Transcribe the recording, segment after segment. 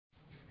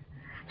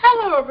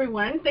Hello,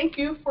 everyone. Thank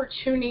you for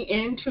tuning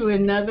in to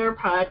another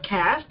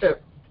podcast of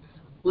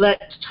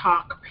Let's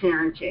Talk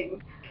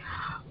Parenting.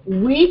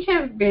 We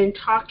have been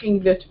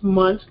talking this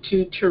month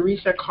to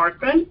Teresa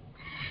Carthen.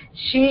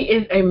 She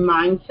is a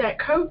mindset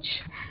coach,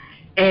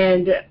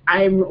 and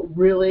I'm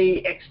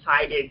really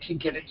excited to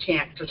get a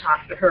chance to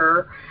talk to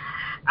her.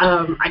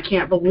 I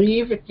can't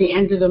believe it's the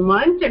end of the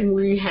month, and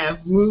we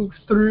have moved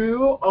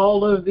through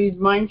all of these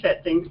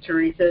mindset things,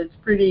 Teresa. It's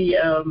pretty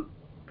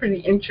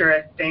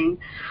interesting.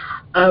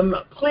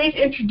 Please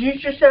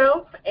introduce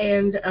yourself,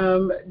 and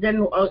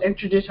then I'll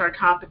introduce our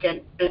topic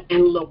in a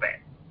little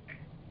bit.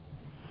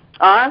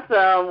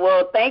 Awesome.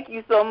 Well, thank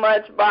you so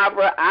much,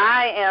 Barbara.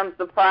 I am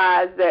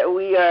surprised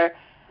that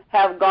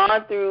have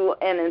gone through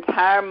an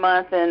entire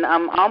month, and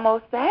I'm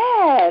almost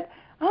sad.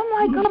 I'm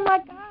like, oh my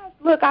gosh,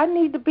 look, I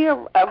need to be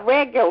a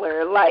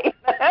regular. Like,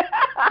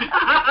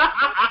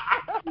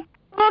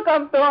 look,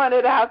 I'm throwing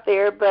it out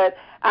there, but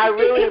I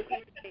really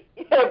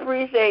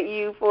appreciate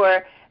you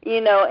for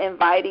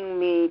inviting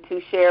me to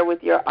share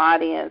with your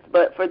audience.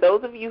 But for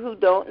those of you who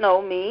don't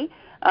know me,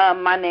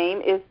 my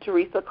name is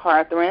Teresa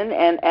Carthen,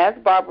 and as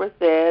Barbara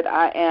said,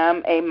 I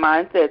am a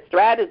mindset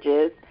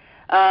strategist.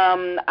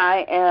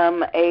 I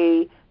am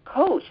a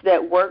coach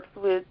that works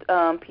with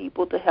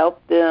people to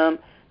help them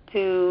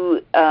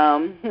to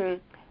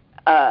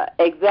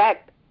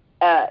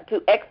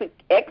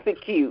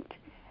execute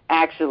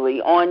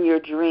actually on your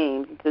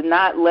dreams, to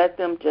not let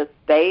them just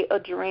stay a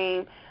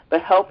dream, but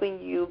helping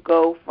you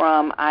go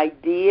from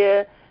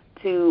idea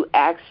to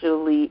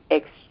actually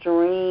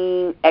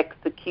extreme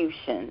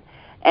execution.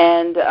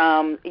 And,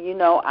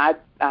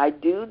 I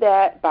do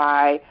that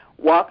by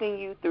walking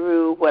you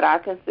through what I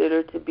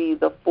consider to be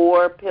the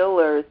 4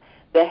 pillars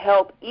that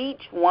help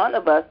each one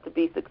of us to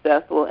be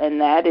successful, and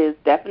that is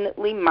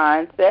definitely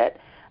mindset,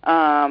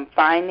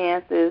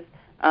 finances,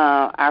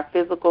 our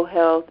physical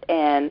health,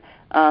 and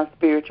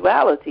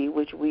spirituality,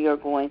 which we are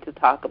going to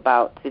talk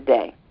about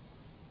today.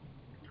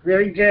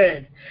 Very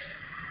good.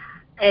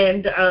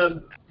 And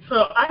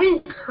so I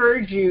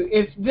encourage you,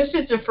 if this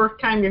is the first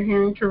time you're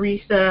hearing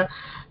Teresa,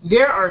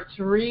 there are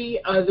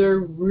 3 other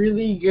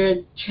really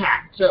good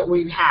chats that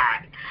we've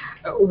had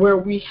where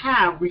we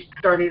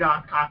started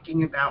off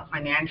talking about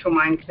financial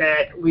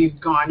mindset. We've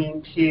gone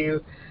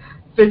into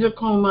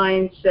physical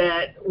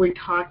mindset. We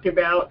talked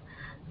about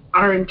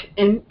our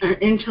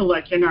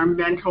intellect and our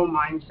mental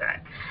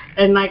mindset.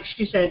 And like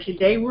she said,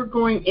 today we're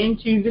going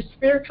into the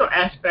spiritual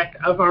aspect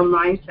of our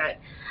mindset.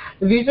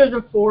 These are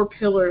the 4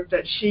 pillars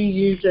that she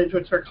uses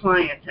with her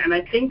clients, and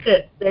I think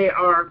that they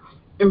are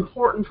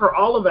important for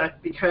all of us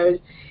because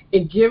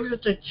it gives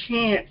us a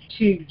chance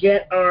to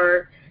get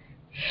our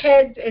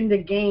heads in the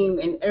game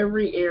in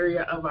every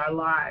area of our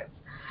lives.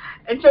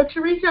 And so,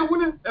 Teresa, I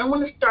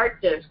want to start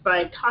this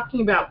by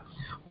talking about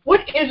what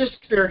is a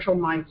spiritual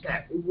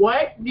mindset?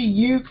 What do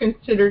you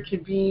consider to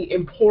be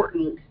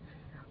important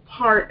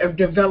part of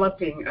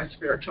developing a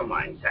spiritual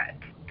mindset?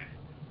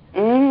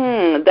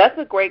 That's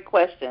a great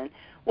question.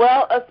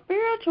 Well, a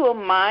spiritual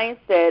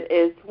mindset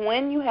is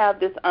when you have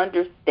this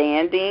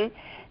understanding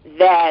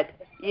that,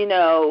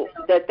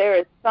 that there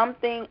is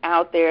something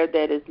out there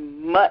that is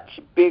much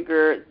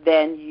bigger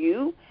than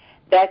you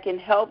that can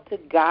help to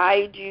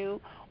guide you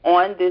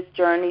on this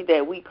journey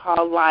that we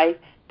call life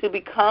to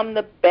become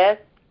the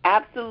best,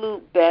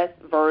 absolute best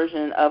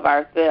version of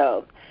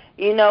ourselves.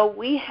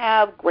 We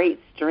have great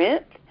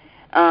strength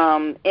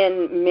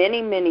in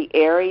many, many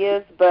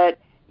areas, but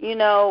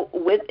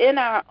within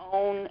our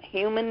own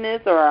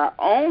humanness or our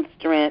own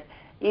strength,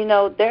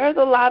 there's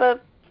a lot of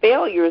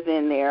failures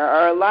in there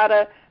or a lot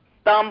of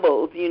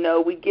stumbles.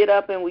 We get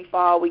up and we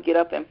fall,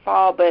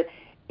 but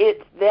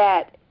it's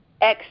that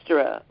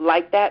extra,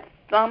 like that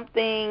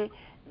something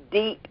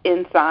deep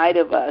inside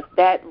of us,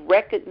 that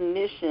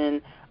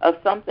recognition of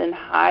something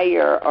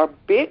higher or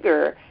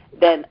bigger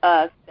than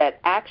us that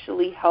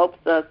actually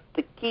helps us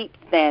to keep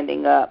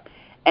standing up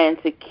and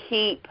to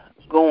keep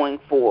going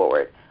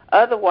forward.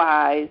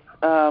 Otherwise,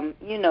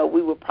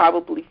 we would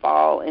probably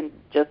fall and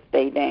just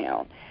stay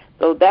down.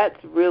 So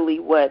that's really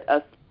what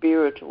a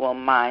spiritual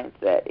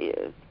mindset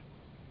is.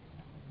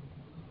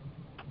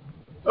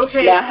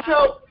 Okay, now,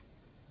 so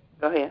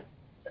go ahead.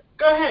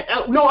 Go ahead.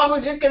 No, I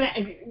was just gonna,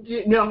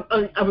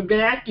 I was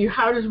gonna ask you,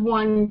 how does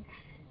one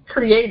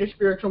create a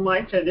spiritual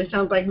mindset? It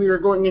sounds like we were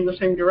going in the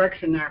same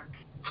direction there.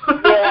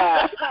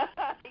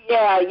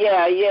 Yeah,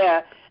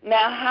 yeah.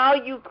 Now, how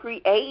you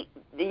create,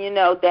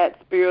 that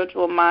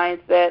spiritual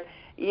mindset,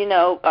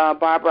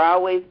 Barbara, I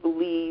always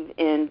believe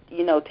in,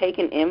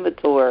 taking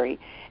inventory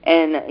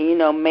and,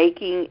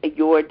 making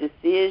your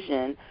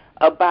decision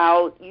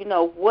about,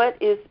 what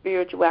is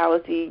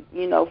spirituality,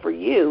 for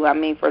you. I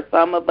mean, for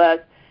some of us,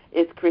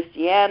 it's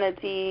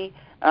Christianity.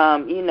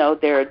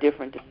 There are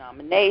different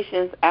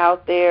denominations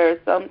out there.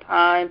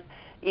 Sometimes,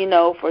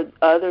 for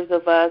others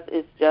of us,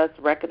 it's just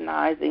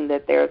recognizing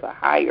that there's a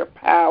higher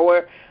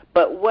power.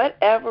 But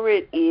whatever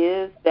it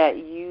is that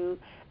you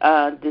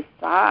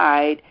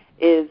decide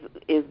is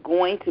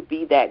going to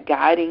be that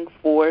guiding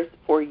force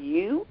for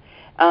you,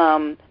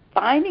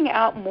 finding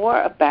out more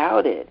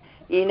about it.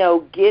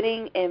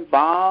 getting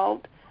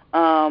involved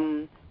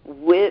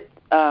with,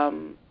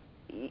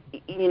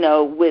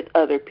 with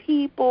other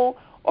people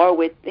or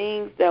with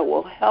things that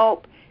will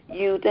help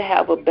you to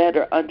have a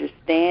better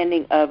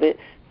understanding of it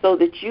so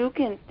that you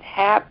can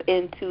tap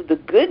into the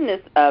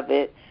goodness of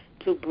it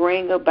to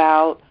bring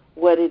about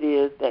what it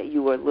is that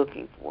you are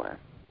looking for.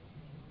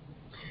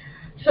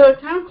 So it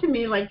sounds to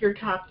me like you're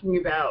talking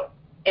about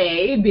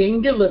A,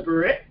 being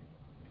deliberate,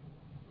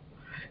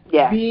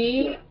 yes.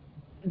 B,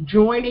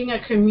 joining a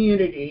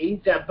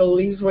community that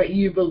believes what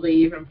you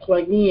believe and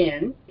plugging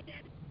in,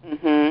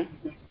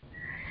 mm-hmm.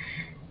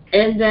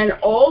 and then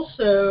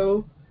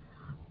also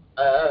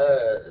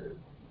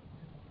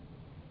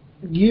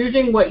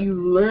using what you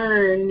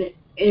learn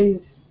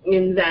in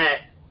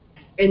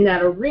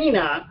that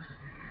arena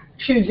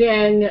to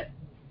then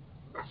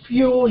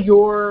fuel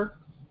your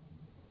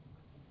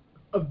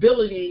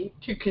ability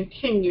to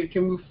continue to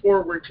move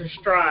forward, to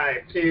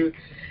strive, to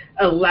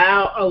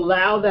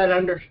allow that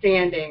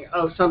understanding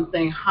of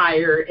something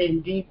higher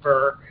and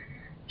deeper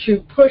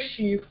to push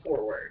you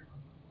forward.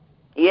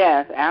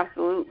 Yes,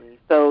 absolutely.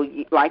 So,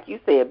 like you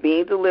said,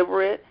 being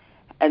deliberate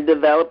and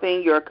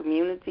developing your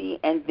community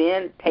and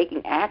then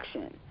taking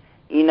action.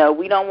 We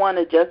don't want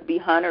to just be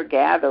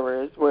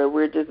hunter-gatherers where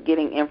we're just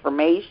getting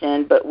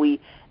information, but we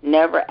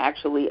never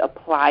actually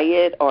apply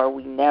it or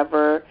we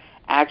never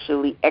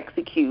actually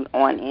execute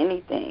on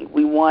anything.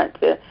 We want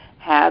to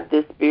have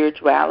this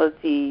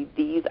spirituality,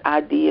 these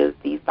ideas,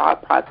 these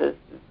thought processes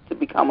to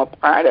become a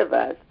part of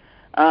us,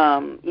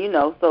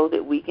 so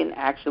that we can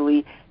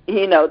actually,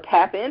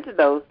 tap into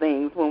those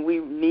things when we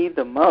need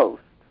them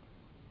most.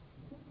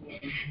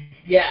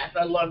 Yes,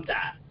 I love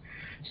that.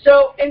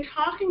 So, in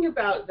talking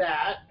about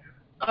that,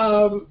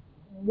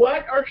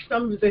 what are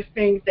some of the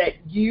things that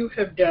you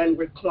have done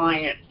with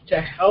clients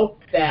to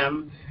help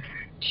them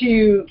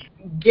to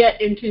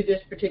get into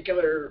this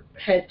particular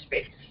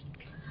headspace?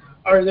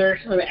 Are there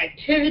some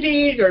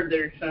activities? Are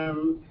there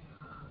some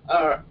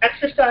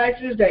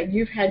exercises that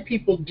you've had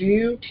people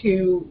do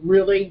to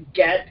really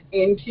get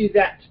into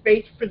that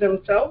space for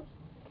themselves?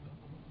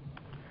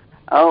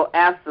 Oh,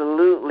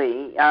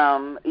 absolutely.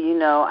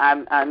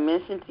 I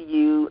mentioned to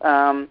you,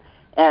 and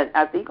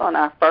I think on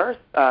our first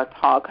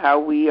talk, how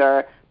we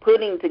are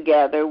putting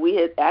together. We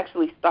had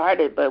actually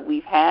started, but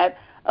we've had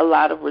a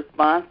lot of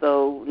response.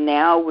 So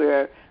now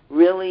we're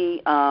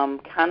really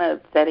kind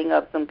of setting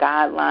up some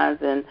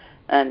guidelines,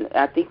 and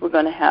I think we're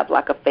going to have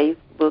like a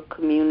Facebook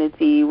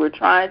community. We're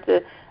trying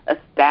to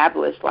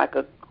establish like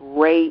a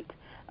great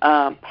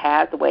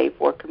pathway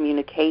for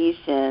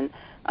communication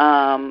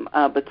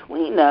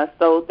between us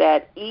so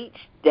that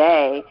each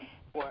day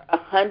for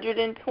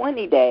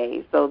 120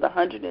 days, so the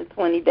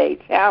 120-day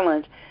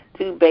challenge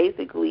to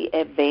basically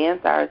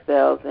advance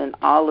ourselves in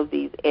all of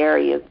these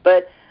areas.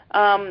 But,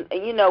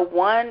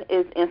 one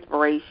is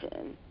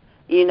inspiration,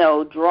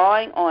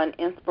 drawing on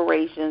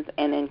inspirations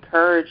and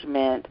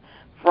encouragement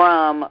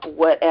from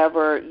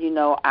whatever,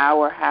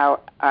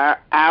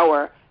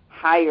 our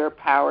higher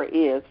power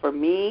is. For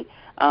me,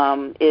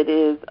 it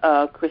is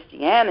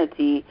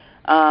Christianity.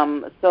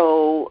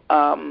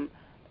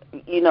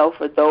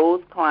 For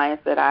those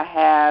clients that I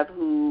have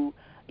who,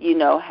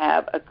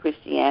 have a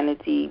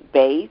Christianity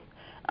base,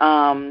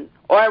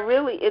 or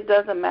really it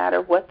doesn't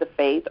matter what the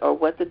faith or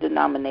what the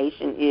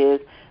denomination is,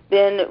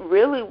 then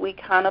really we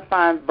kind of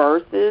find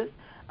verses,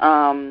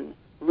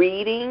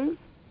 readings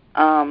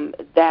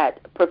that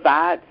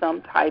provide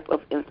some type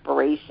of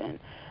inspiration,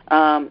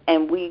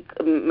 and we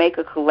make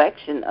a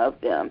collection of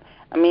them.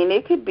 I mean,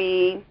 it could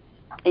be,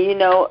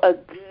 a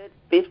good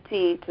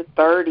 15 to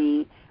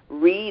 30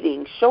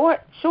 readings,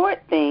 short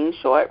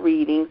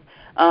readings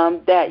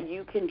that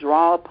you can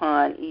draw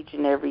upon each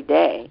and every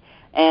day.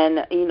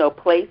 And,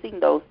 placing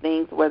those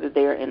things, whether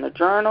they're in a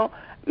journal,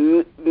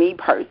 me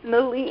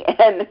personally,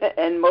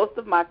 and most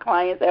of my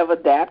clients have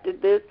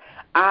adapted this.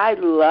 I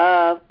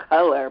love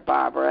color,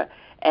 Barbara,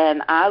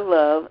 and I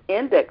love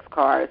index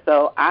cards.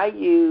 So I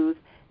use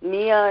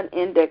neon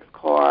index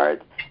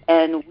cards,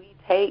 and we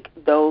take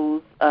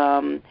those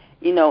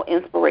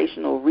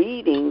inspirational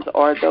readings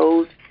or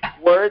those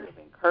words of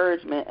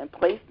encouragement and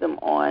place them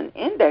on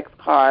index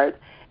cards.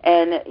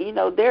 And,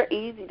 they're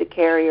easy to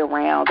carry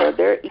around, or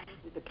they're easy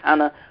to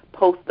kind of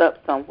post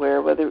up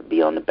somewhere, whether it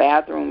be on the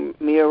bathroom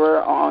mirror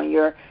or on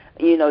your,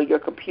 your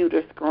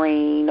computer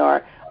screen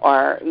or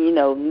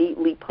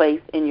neatly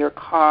placed in your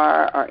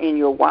car or in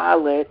your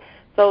wallet.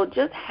 So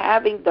just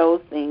having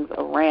those things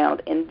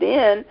around. And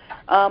then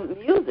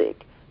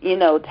music,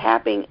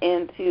 tapping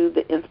into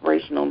the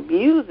inspirational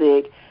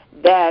music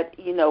that,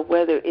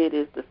 whether it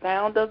is the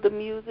sound of the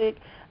music.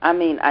 I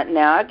mean,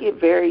 now I get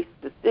very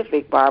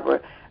specific,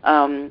 Barbara,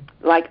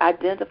 like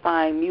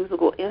identifying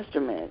musical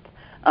instruments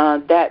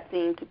that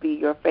seem to be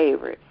your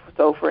favorite.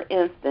 So, for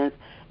instance,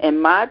 in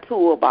my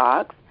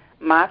toolbox,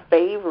 my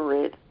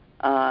favorite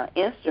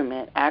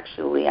instrument,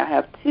 actually, I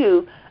have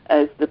two,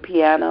 is the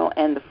piano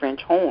and the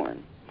French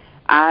horn.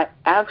 I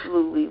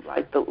absolutely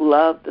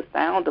love the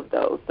sound of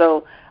those.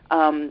 So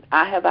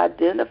I have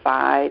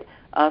identified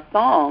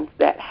songs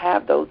that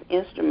have those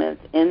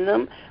instruments in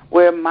them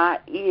where my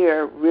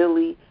ear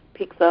really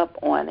picks up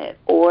on it.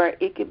 Or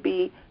it could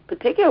be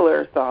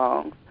particular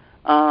songs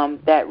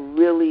that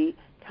really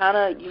kind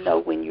of,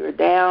 when you're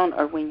down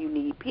or when you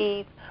need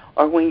peace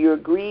or when you're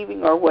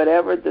grieving or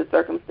whatever the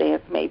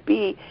circumstance may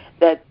be,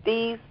 that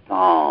these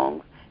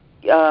songs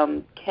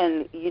can,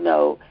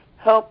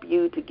 help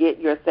you to get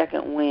your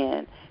second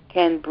wind,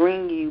 can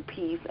bring you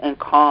peace and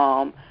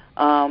calm,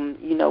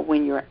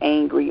 when you're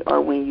angry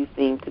or when you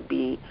seem to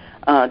be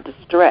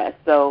distressed.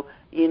 So,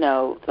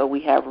 so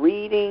we have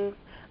readings,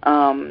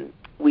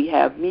 we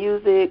have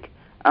music,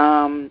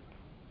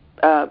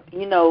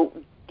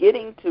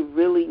 getting to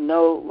really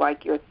know,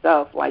 like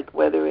yourself, like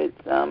whether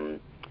it's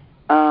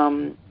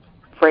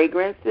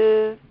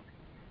fragrances,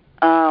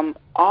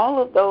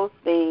 all of those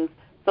things.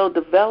 So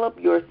develop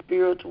your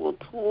spiritual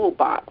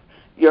toolbox,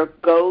 your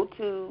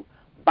go-to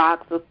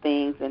box of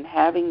things, and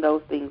having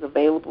those things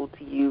available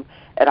to you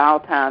at all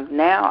times.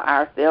 Now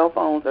our cell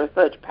phones are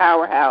such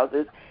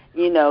powerhouses,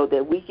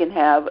 that we can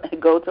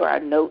go to our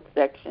notes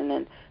section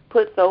and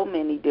put so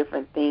many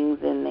different things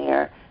in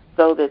there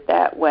so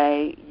that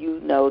way you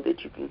know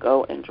that you can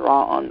go and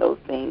draw on those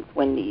things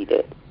when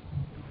needed.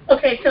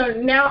 Okay, so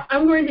now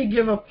I'm going to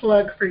give a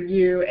plug for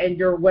you and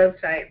your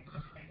website.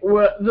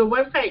 Well, the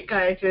website,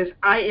 guys, is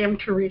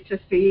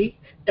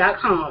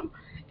IamTeresaC.com.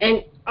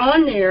 And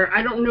on there,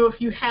 I don't know if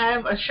you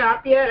have a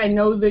shop yet. I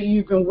know that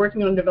you've been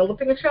working on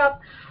developing a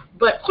shop.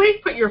 But please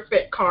put your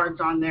fit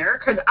cards on there,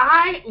 because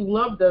I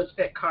love those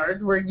fit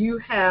cards where you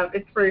have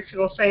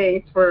inspirational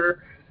sayings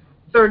for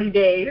 30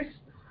 days.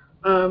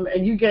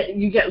 And you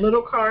get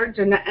little cards,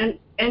 and it's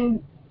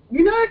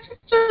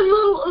just a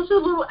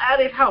little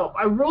added help.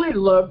 I really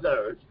love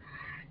those,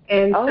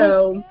 and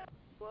so yeah.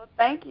 Well,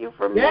 thank you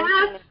for yes,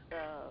 mentioning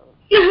those.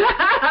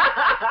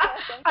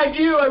 I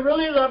do. I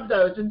really love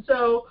those, and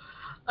so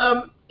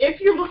if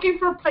you're looking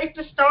for a place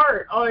to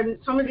start on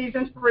some of these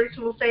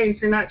inspirational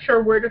sayings, you're not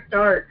sure where to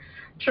start.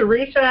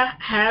 Teresa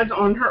has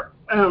on her.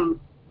 I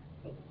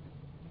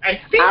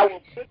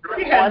think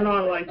she has an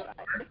online store.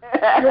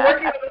 You're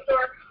working on the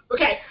store.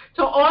 Okay,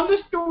 so on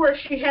the store,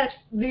 she has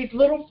these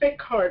little fit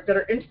cards that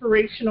are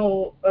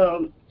inspirational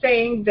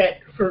saying that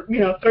for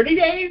 30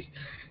 days,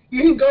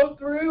 you can go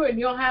through and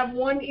you'll have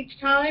one each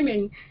time,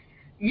 and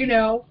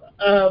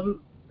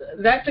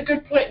that's a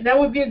good place. That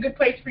would be a good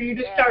place for you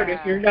to start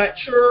if you're not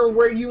sure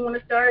where you want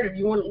to start. If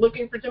you want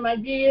looking for some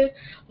ideas,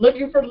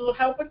 looking for a little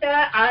help with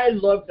that, I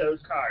love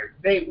those cards.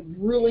 They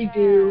really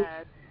do.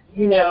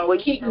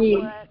 Keep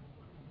me.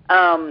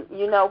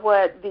 You know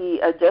what?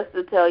 Just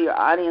to tell your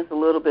audience a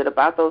little bit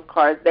about those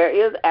cards, there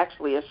is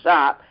actually a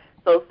shop.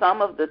 So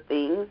some of the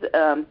things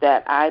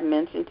that I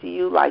mentioned to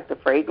you, like the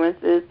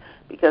fragrances,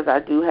 because I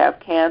do have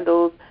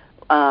candles.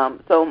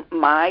 So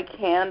my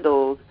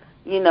candles,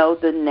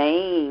 the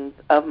names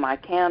of my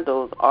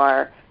candles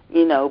are,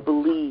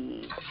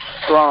 believe,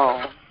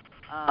 strong,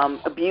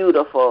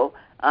 beautiful.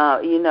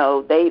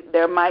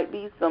 There might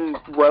be some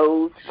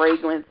rose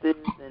fragrances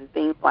and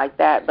things like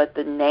that, but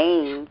the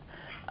names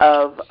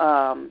of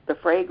the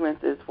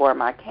fragrances for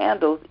my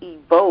candles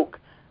evoke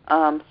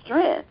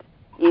strength,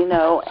 and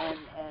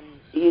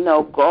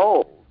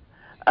gold.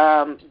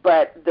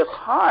 But the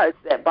cards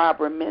that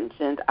Barbara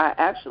mentioned, I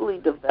actually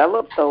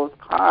developed those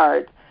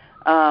cards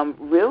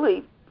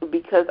really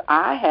because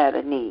I had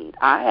a need.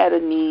 I had a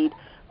need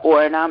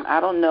for, and I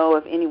don't know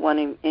if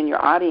anyone in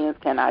your audience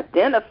can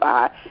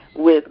identify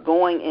with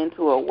going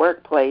into a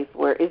workplace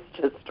where it's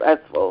just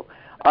stressful,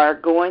 or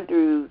going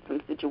through some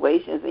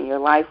situations in your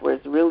life where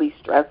it's really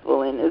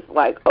stressful, and it's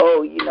like,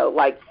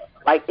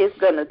 like it's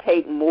going to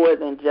take more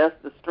than just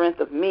the strength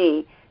of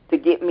me to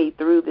get me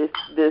through this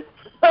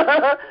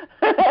have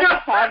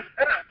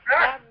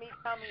me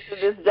coming to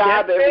this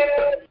job every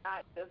day,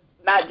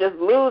 not just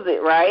lose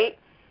it, right?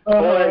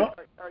 Or you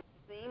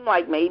seem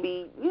like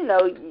maybe,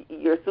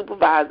 your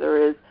supervisor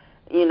is,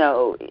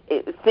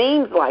 it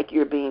seems like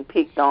you're being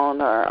picked on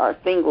or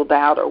singled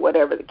out or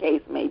whatever the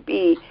case may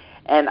be.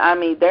 And, I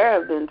mean, there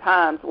have been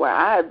times where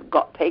I've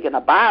taken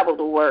a Bible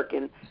to work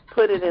and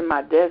put it in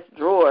my desk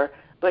drawer.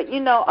 But,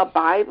 a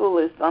Bible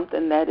is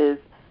something that is,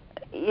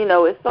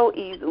 it's so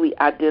easily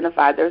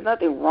identified. There's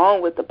nothing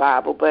wrong with the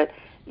Bible, but,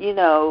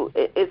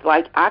 it's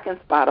like I can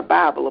spot a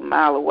Bible a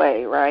mile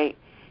away, right?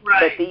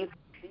 But these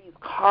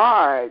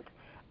cards,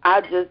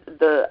 I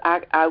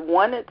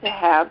wanted to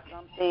have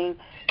something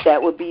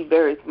that would be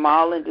very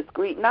small and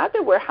discreet. Not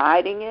that we're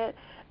hiding it,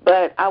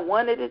 but I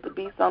wanted it to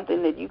be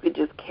something that you could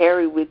just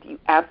carry with you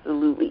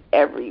absolutely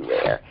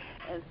everywhere.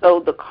 And so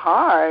the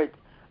cards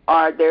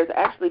there's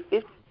actually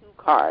 52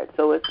 cards,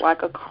 so it's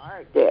like a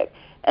card deck.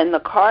 And the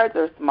cards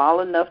are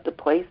small enough to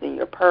place in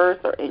your purse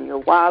or in your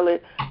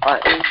wallet or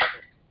in your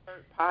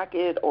shirt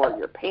pocket or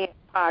your pants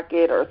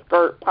pocket or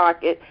skirt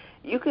pocket.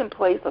 You can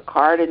place a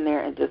card in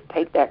there and just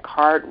take that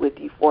card with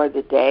you for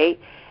the day.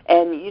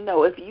 And,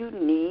 if you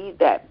need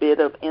that bit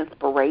of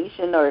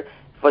inspiration, or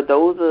for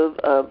those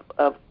of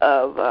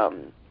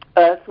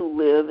us who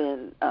live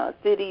in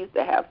cities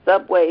that have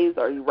subways,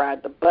 or you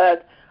ride the bus,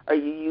 or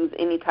you use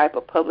any type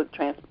of public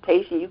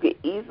transportation, you can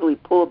easily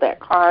pull that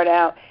card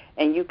out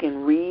and you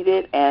can read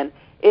it, and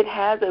it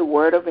has a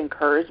word of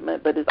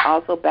encouragement, but it's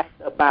also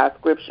backed up by a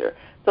scripture.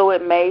 So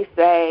it may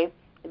say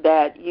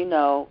that,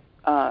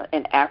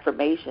 an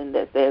affirmation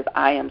that says,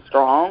 I am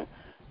strong,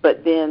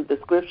 but then the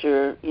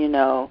scripture,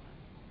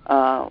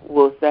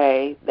 will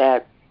say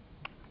that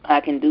I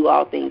can do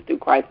all things through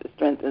Christ that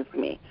strengthens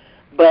me.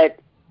 But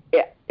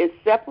it's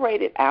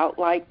separated out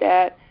like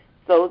that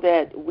so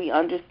that we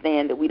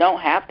understand that we don't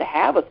have to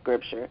have a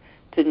scripture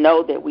to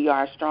know that we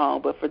are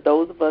strong. But for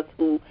those of us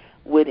who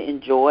would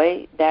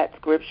enjoy that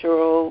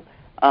scriptural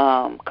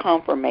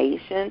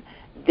confirmation,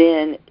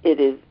 then it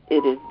is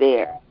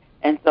there.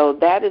 And so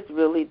that is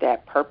really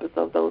that purpose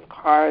of those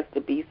cards,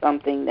 to be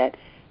something that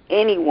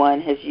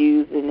anyone has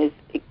used and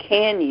it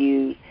can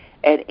use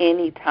at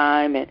any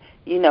time. And,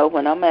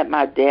 when I'm at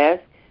my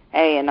desk,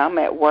 and I'm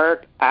at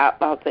work,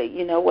 I'll say,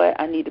 you know what,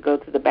 I need to go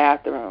to the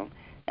bathroom.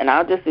 And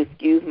I'll just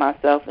excuse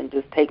myself and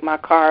just take my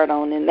card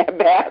on in that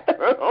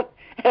bathroom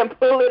and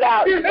pull it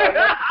out.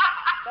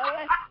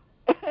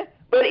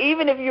 But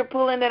even if you're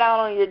pulling it out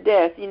on your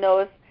desk,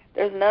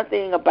 there's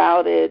nothing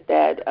about it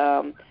that,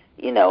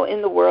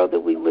 in the world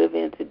that we live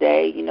in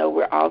today,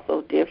 we're all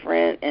so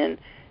different. And,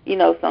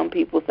 some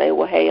people say,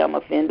 well, hey, I'm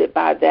offended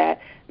by that.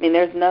 I mean,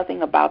 there's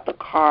nothing about the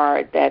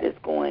card that is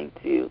going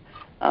to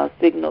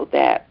signal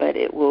that, but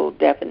it will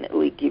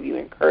definitely give you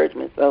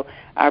encouragement. So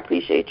I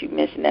appreciate you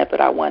mentioning that, but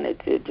I wanted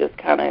to just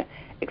kind of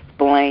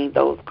explain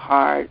those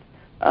cards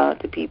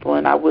to people,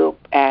 and I will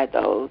add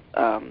those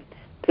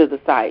to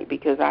the site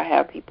because I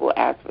have people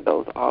ask for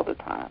those all the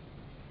time.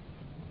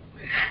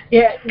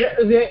 Yeah,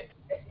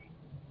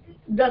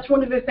 that's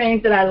one of the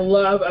things that I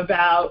love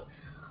about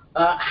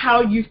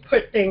how you've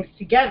put things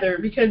together,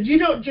 because you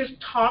don't just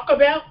talk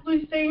about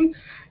these things,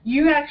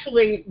 you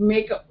actually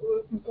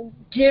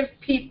give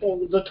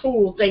people the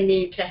tools they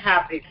need to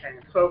have these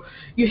things. So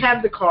you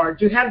have the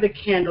cards, you have the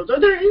candles. Are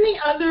there any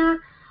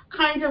other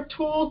kind of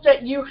tools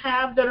that you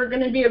have that are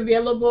going to be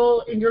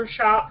available in your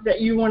shop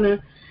that you want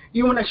to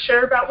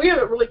share about? We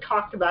haven't really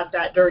talked about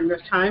that during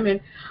this time,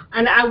 and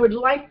I would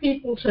like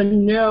people to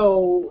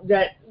know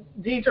that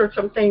these are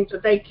some things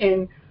that they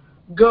can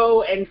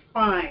go and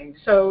find.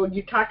 So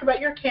you talked about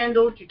your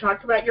candles, you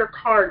talked about your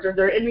cards. Are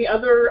there any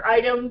other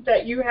items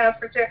that you have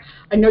for sale?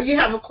 I know you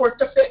have, of course,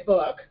 the Fit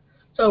book.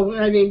 So,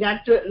 I mean,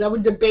 that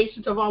was the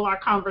basis of all our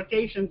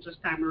conversations this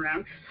time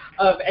around.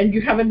 And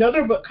you have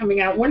another book coming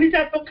out. When is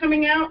that book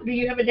coming out? Do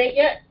you have a date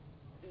yet?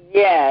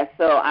 Yeah,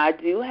 so I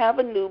do have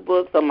a new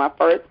book. So my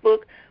first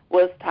book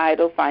was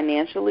titled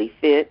Financially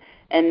Fit.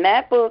 And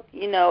that book,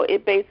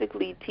 it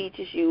basically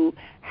teaches you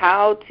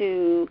how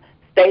to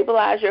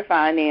stabilize your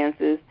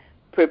finances,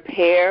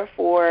 prepare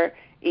for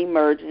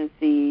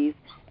emergencies,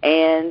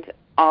 and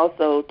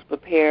also to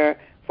prepare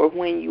for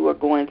when you are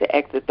going to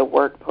exit the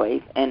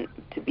workplace and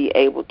to be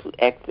able to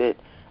exit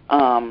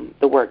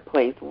the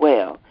workplace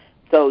well.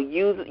 So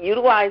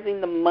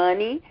utilizing the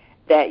money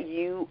that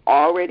you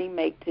already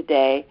make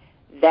today,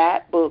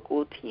 that book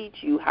will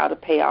teach you how to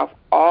pay off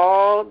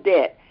all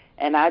debt.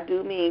 And I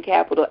do mean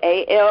capital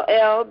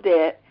ALL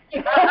debt.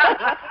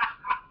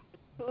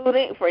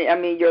 Including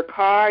your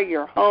car,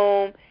 your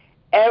home,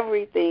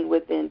 everything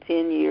within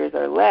 10 years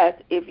or less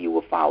if you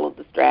will follow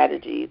the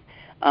strategies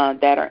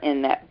that are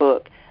in that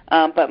book.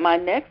 But my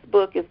next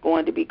book is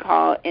going to be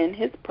called In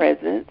His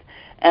Presence,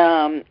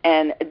 and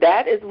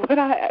that is what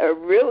I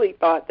really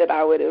thought that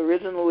I would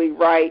originally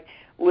write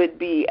would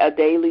be a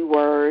daily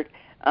word,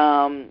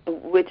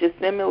 which is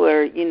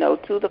similar,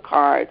 to the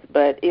cards,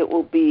 but it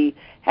will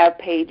have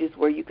pages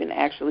where you can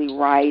actually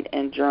write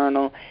and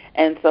journal.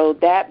 And so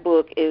that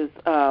book is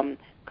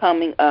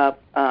coming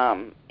up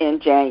in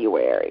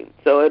January.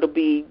 So it'll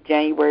be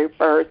January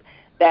 1st.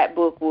 That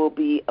book will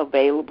be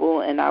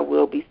available, and I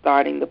will be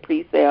starting the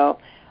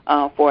pre-sale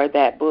for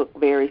that book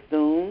very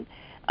soon.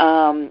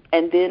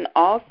 And then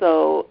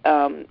also,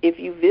 if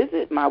you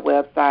visit my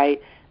website,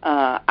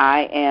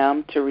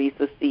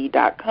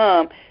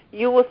 IamTeresaC.com,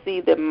 you will see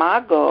that my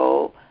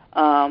goal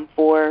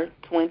for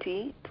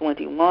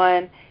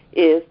 2021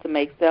 is to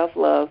make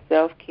self-love,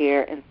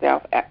 self-care, and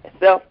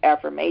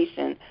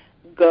self-affirmation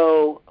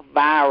go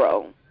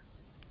viral.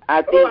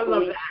 I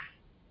think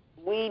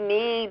we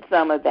need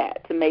some of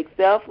that to make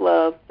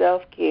self-love,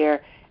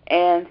 self-care,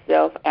 and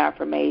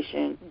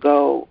self-affirmation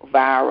go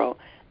viral.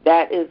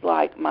 That is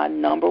like my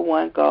number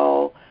one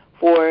goal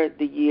for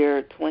the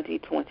year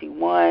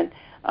 2021.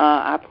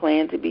 I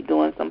plan to be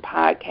doing some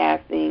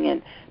podcasting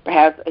and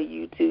perhaps a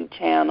YouTube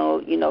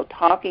channel,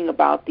 talking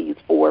about these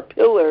 4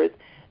 pillars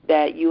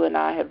that you and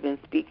I have been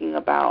speaking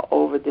about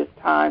over this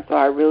time. So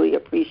I really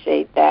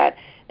appreciate that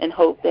and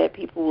hope that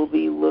people will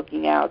be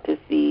looking out to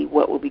see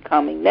what will be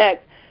coming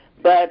next.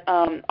 But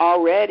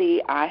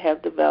already I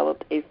have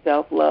developed a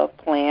self-love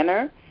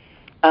planner.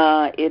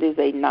 It is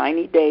a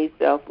 90-day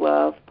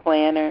self-love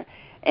planner,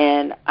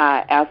 and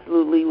I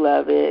absolutely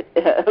love it.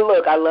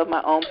 Look, I love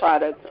my own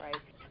products, right?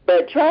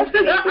 But trust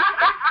me.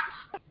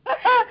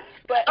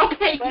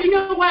 You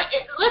know what?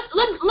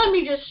 Let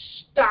me just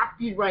stop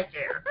you right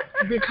there,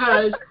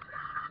 because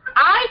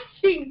I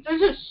think this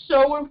is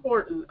so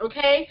important,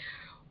 okay?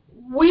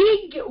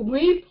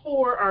 We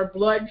pour our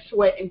blood,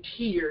 sweat, and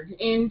tears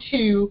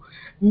into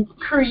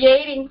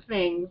creating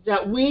things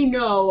that we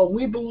know and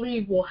we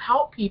believe will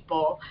help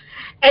people,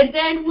 and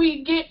then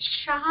we get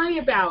shy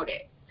about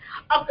it.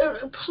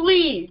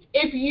 Please,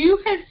 if you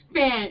have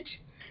spent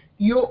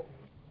your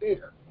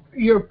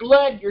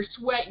blood, your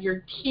sweat,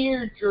 your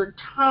tears, your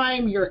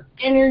time, your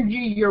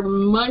energy, your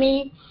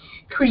money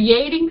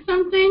creating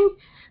something,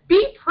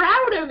 be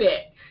proud of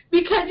it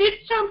because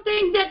it's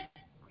something that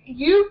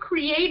you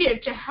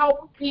created to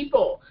help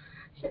people.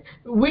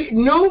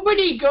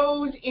 Nobody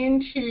goes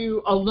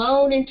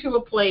alone into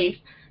a place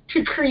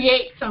to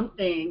create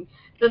something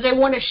that they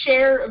want to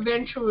share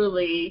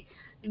eventually.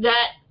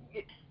 That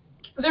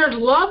there's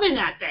love in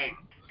that thing.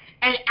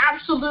 And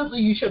absolutely,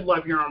 you should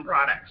love your own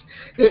products.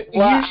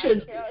 You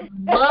should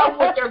love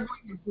what they're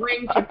going to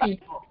bring to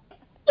people.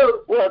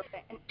 So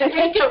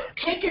take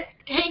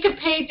a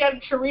page out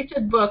of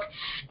Teresa's book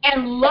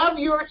and love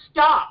your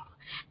stuff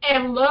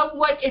and love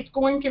what it's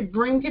going to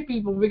bring to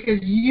people because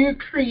you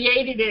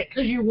created it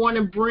because you want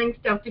to bring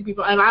stuff to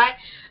people. And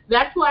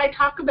that's why I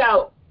talk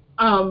about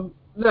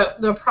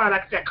the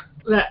products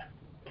that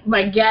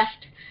my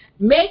guests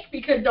make,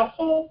 because the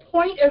whole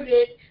point of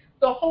it,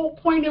 the whole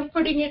point of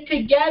putting it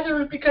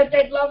together is because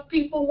they love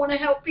people, want to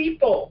help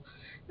people.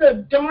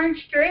 So darn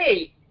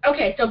straight.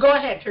 Okay, so go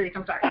ahead, Teresa.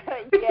 I'm sorry.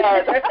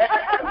 Yes.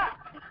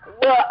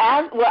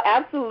 Well,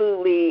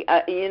 absolutely.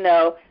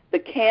 The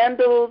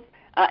candles.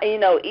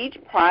 Each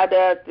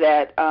product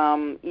that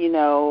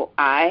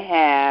I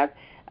have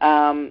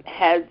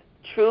has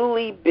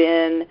truly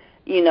been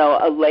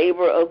a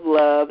labor of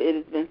love. It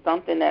has been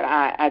something that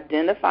I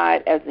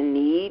identified as a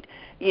need,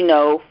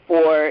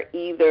 for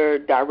either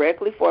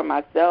directly for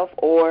myself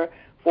or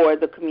for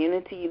the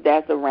community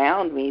that's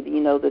around me.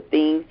 The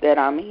things that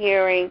I'm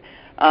hearing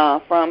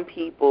from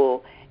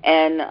people.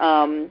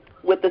 And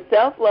with the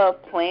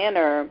Self-Love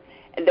Planner,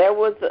 there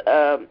was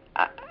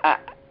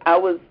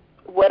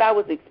what I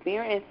was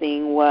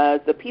experiencing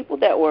was the people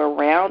that were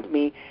around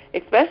me,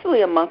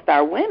 especially amongst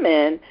our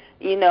women,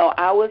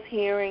 I was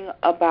hearing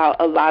about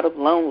a lot of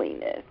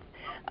loneliness.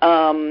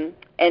 And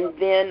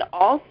then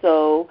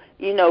also,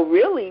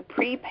 really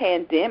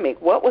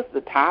pre-pandemic, what was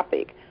the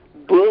topic?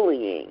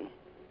 Bullying.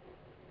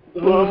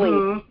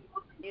 Bullying.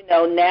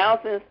 Now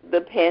since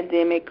the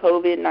pandemic,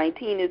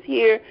 COVID-19 is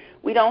here,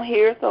 we don't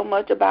hear so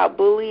much about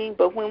bullying,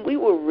 but when we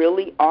were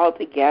really all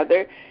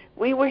together,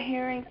 we were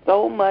hearing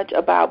so much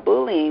about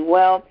bullying.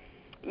 Well,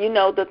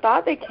 the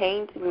thought that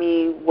came to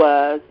me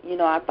was,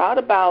 I thought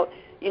about,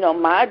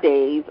 my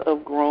days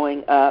of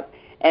growing up,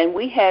 and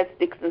we had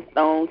sticks and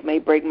stones may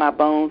break my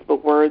bones,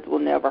 but words will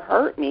never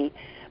hurt me.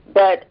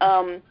 But,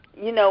 in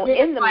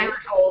the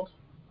midst,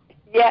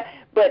 yeah,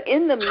 but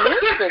in the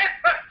midst of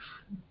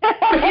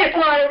that's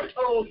what I was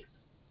told.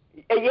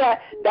 Yeah,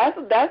 that's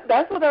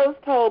what I was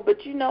told.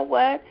 But you know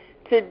what?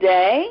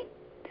 Today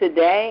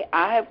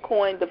I have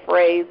coined the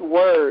phrase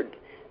 "word,"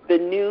 the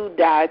new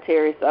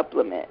dietary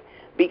supplement.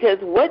 Because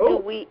what do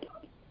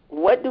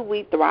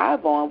we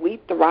thrive on?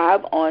 We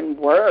thrive on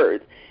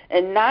words,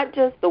 and not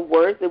just the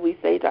words that we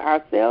say to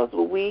ourselves,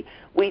 but we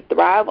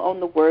thrive on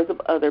the words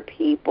of other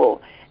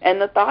people. And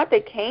the thought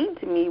that came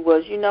to me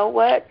was, you know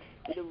what?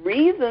 The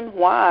reason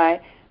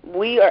why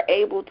we are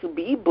able to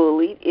be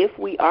bullied, if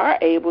we are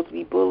able to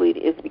be bullied,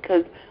 is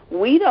because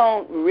we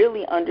don't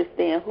really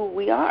understand who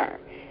we are.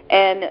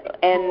 And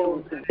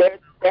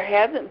there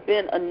hasn't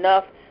been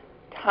enough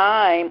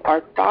time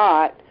or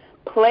thought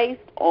placed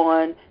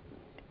on,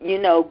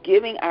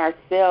 giving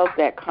ourselves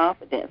that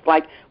confidence.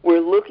 Like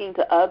we're looking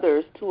to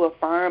others to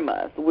affirm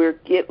us. We're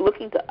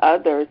looking to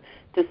others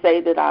to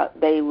say that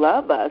they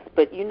love us.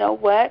 But you know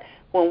what?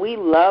 When we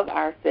love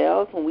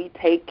ourselves, when we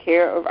take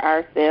care of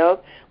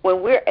ourselves,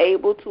 when we're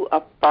able to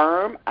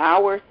affirm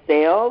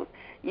ourselves,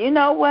 you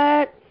know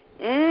what?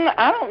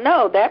 I don't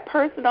know. That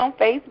person on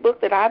Facebook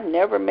that I've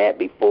never met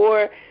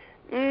before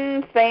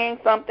saying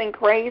something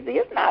crazy,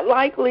 it's not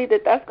likely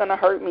that that's going to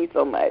hurt me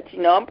so much.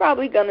 I'm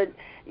probably going to,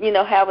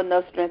 have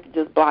enough strength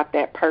to just block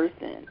that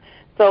person.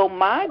 So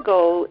my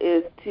goal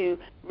is to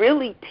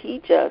really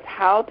teach us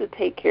how to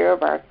take care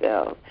of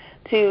ourselves,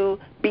 to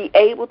be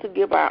able to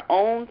give our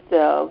own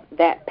selves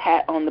that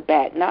pat on the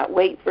back, not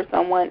wait for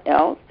someone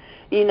else.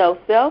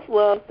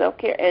 Self-love,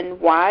 self-care. And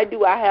why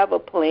do I have a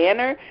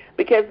planner?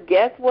 Because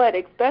guess what?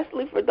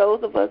 Especially for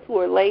those of us who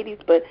are ladies,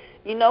 but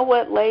you know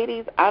what,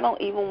 ladies? I don't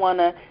even want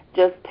to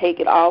just take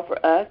it all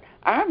for us.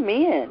 Our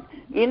men,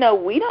 we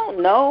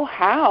don't know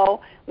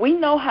how. We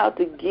know how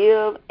to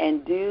give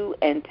and do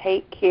and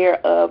take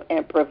care of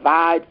and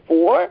provide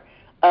for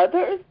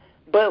others,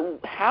 but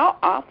how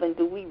often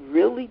do we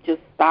really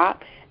just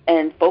stop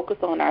and focus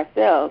on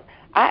ourselves?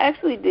 I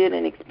actually did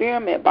an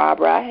experiment,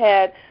 Barbara. I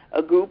had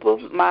a group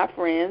of my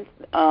friends,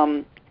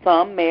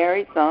 some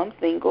married, some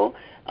single,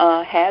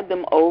 had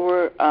them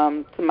over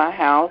to my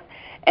house,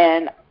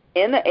 and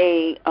in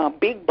a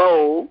big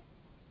bowl,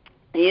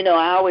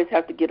 I always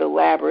have to get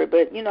elaborate,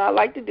 but, I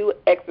like to do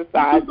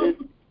exercises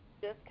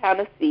just kind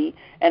of see.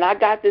 And I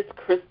got this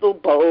crystal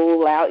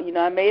bowl out.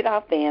 I made it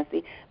all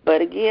fancy.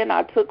 But again,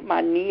 I took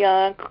my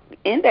neon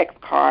index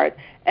card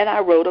and I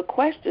wrote a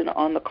question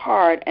on the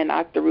card and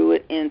I threw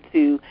it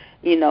into,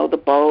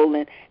 the bowl.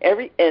 And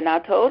I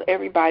told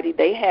everybody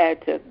they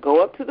had to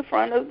go up to the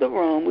front of the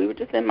room. We were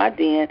just in my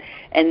den.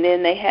 And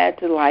then they had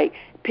to,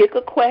 pick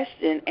a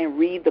question and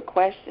read the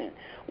question.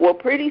 Well,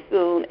 pretty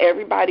soon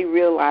everybody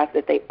realized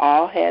that they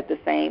all had the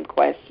same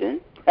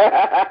question.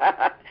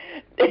 The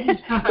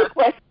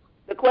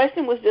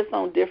question was just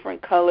on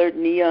different colored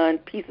neon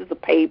pieces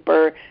of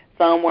paper.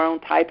 Some were on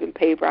typing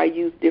paper. I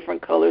used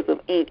different colors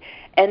of ink.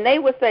 And they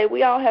would say,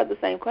 we all have the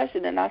same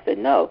question. And I said,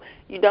 no,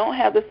 you don't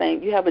have the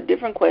same. You have a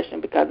different question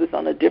because it's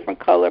on a different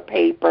color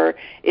paper.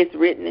 It's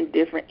written in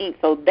different ink.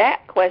 So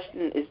that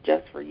question is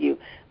just for you.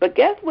 But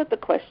guess what the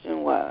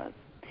question was?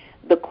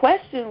 The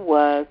question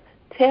was,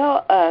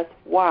 tell us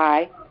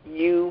why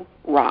you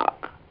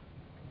rock.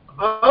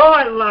 Oh,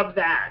 I love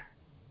that.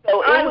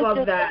 So I love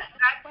that.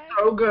 That's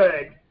so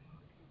good.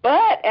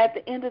 But at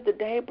the end of the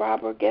day,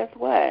 Barbara, guess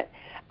what?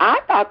 I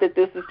thought that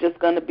this was just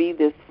going to be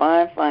this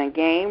fun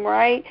game,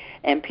 right?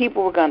 And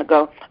people were going to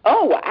go,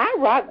 oh, well, I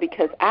rock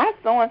because I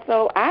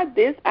so-and-so, I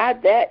this, I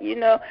that,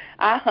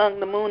 I hung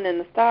the moon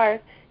and the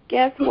stars.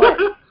 Guess what?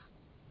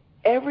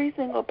 Every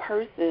single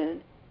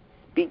person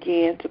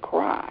began to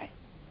cry.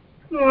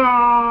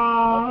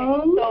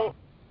 Aww. Okay, so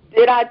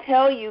did I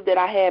tell you that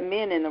I had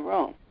men in the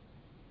room?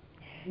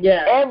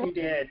 Yes, you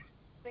did.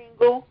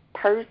 Single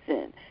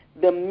person,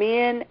 the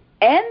men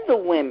and the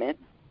women,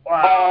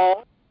 wow.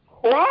 all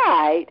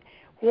cried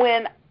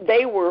when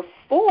they were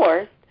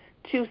forced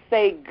to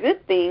say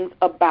good things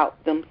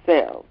about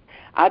themselves.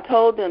 I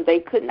told them they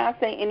could not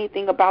say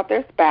anything about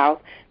their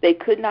spouse. They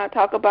could not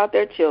talk about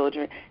their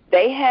children.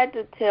 They had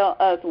to tell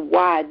us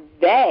why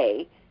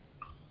they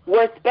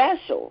were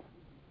special.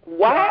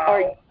 Why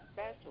are you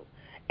special?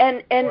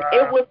 And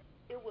it was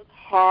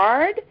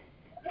hard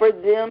for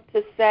them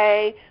to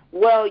say,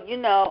 well,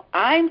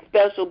 I'm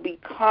special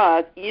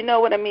because, you know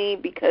what I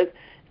mean?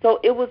 So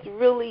it was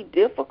really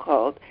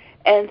difficult.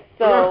 And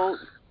so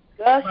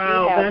thus you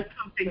have... that's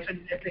something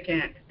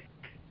significant.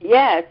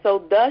 Yeah,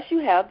 so thus you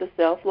have the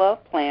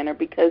Self-Love Planner,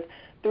 because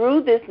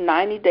through this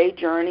 90-day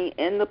journey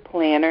in the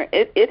planner,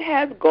 it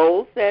has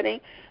goal setting,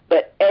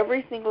 but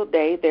every single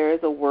day there is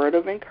a word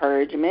of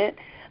encouragement.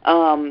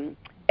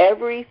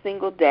 Every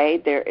single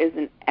day there's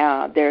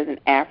an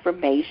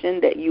affirmation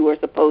that you are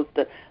supposed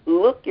to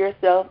look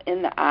yourself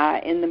in the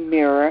eye in the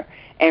mirror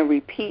and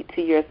repeat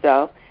to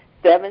yourself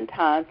 7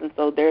 times. And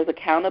so there's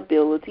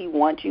accountability.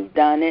 Once you've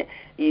done it,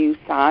 you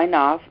sign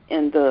off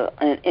in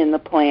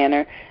the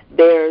planner.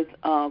 There's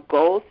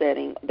goal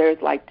setting. There's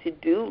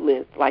to-do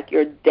lists,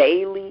 your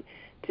daily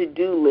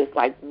to-do list.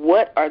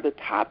 What are the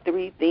top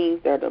 3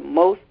 things that are the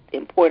most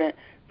important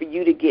for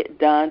you to get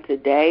done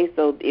today?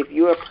 So if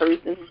you're a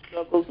person who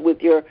struggles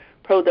with your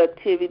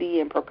productivity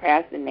and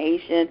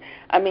procrastination,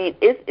 I mean,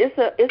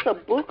 it's a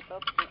book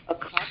of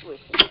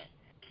accomplishment.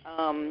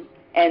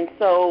 And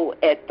so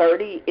at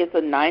 30, it's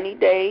a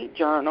 90-day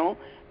journal,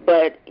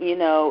 but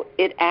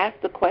it asks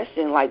the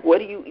question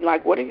what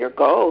are your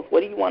goals?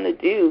 What do you want to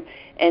do?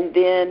 And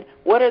then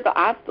what are the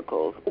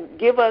obstacles?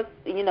 Give us,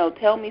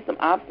 tell me some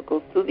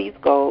obstacles to these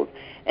goals,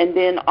 and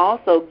then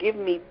also give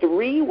me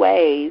 3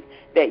 ways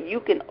that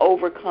you can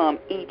overcome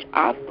each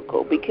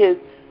obstacle.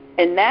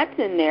 And that's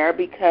in there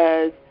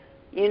because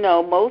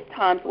most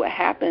times what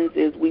happens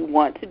is we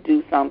want to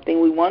do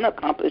something, we want to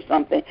accomplish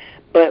something,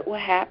 but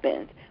what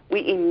happens?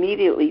 We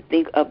immediately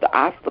think of the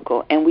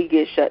obstacle and we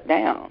get shut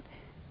down.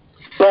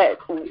 But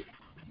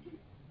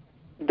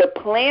the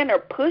planner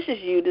pushes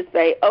you to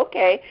say,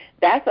 okay,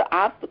 that's an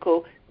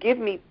obstacle. Give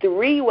me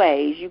 3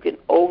 ways you can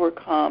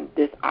overcome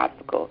this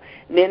obstacle.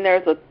 And then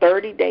there's a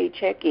 30-day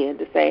check-in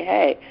to say,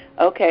 hey,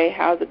 okay,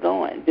 how's it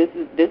going? This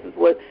is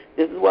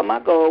what my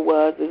goal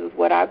was. This is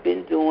what I've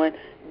been doing.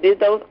 Did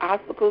those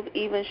obstacles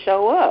even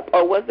show up?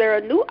 Or was there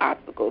a new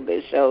obstacle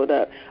that showed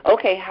up?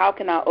 Okay, how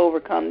can I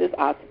overcome this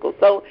obstacle?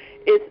 So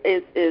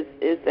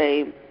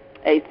it's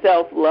a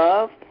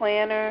self-love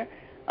planner,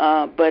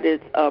 but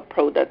it's a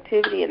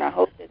productivity, and I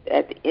hope that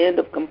at the end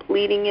of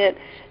completing it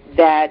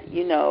that,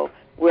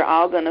 we're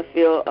all going to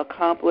feel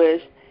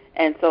accomplished.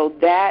 And so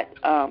that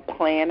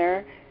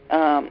planner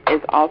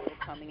is also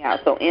coming out.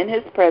 So In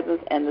His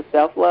Presence and the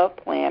Self-Love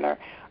Planner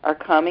are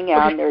coming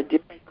out, and there are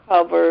different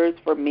covers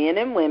for men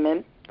and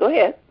women. Go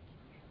ahead.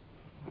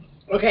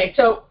 Okay,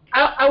 so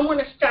I want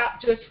to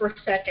stop just for a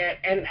second,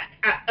 and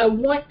I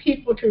want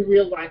people to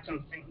realize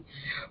something.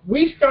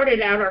 We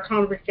started out our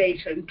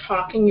conversation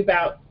talking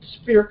about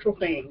spiritual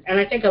things, and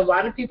I think a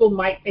lot of people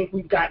might think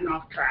we've gotten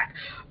off track.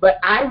 But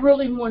I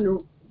really want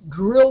to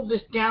drill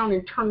this down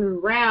and turn it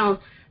around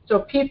so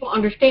people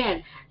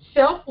understand.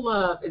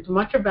 Self-love is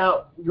much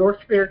about your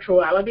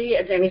spirituality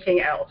as anything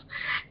else.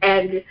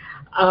 And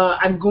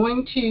I'm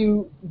going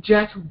to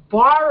just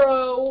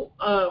borrow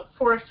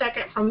for a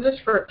second from the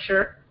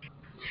scripture,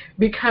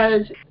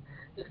 because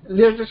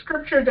there's a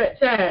scripture that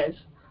says,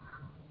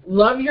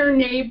 Love your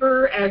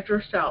neighbor as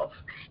yourself.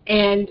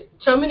 And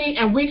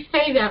and we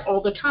say that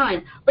all the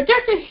time, but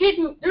there's a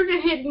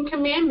hidden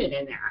commandment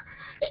in there.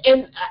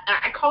 And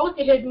I call it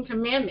the hidden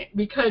commandment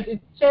because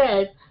it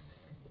says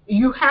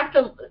you have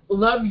to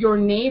love your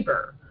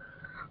neighbor,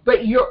 but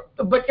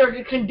there's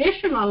a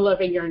condition on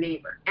loving your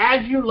neighbor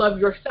as you love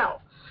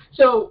yourself.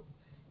 So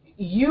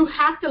you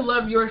have to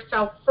love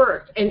yourself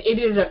first, and it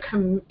is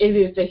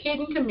a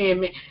hidden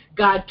commandment.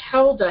 God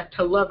tells us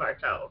to love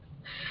ourselves,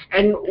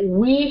 and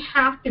we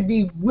have to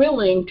be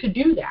willing to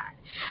do that.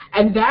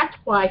 And that's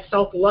why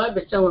self-love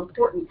is so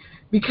important,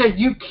 because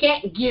you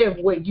can't give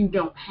what you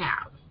don't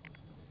have.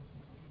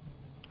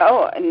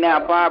 Oh,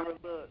 now, Barbara,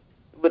 look,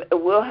 but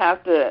we'll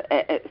have to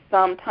at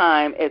some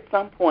time, at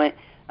some point,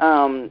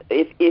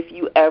 if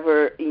you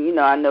ever,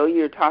 I know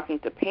you're talking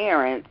to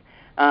parents.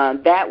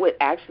 That would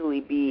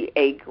actually be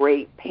a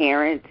great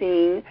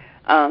parenting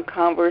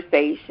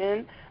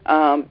conversation.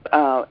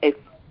 It's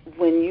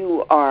when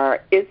you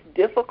are, it's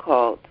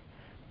difficult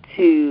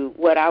to.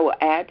 What I will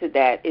add to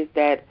that is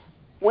that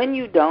when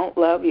you don't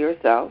love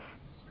yourself,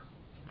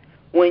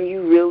 when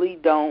you really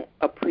don't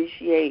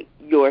appreciate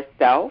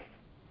yourself,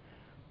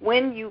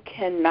 when you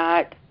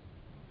cannot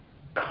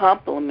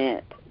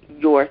compliment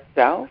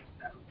yourself,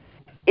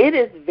 it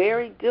is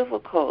very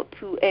difficult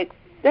to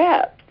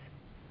accept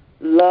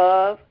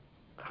love,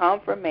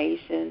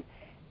 confirmation,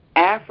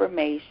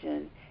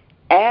 affirmation,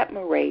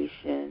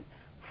 admiration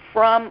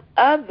from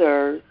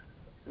others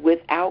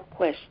without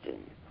question.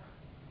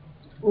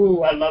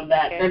 Ooh, I love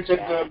that. That's a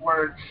good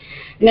word.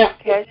 Now,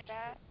 catch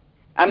that?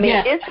 I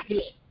mean, yes,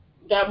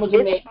 that was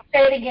amazing. Say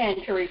it again,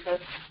 Teresa.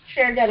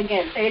 Share that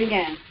again. Say it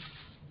again.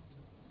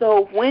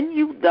 So when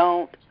you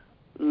don't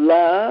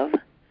love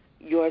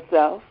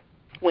yourself,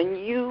 when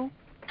you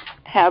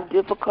have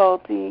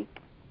difficulty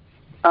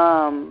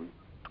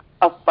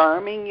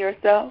affirming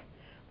yourself,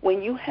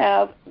 when you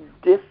have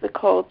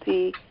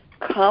difficulty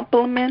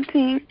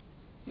complimenting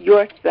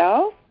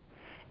yourself,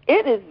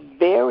 it is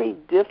very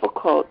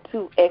difficult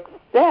to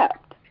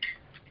accept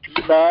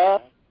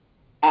love,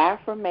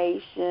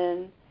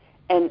 affirmation,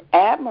 and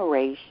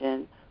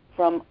admiration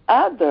from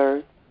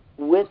others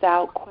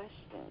without question.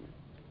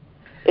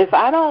 If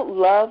I don't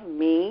love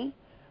me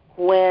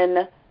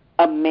when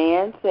a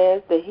man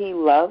says that he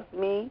loves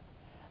me,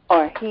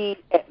 or he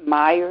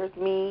admires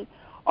me,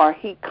 or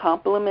he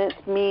compliments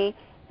me,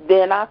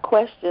 then I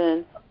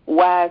question,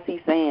 why is he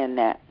saying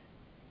that?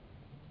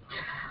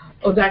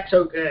 Oh, that's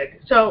so good.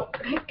 So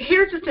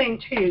here's the thing,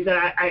 too,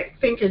 that I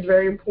think is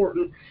very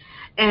important.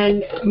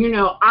 And,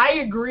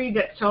 I agree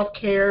that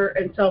self-care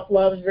and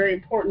self-love is very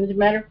important. As a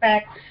matter of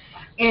fact,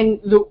 in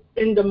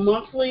the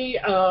monthly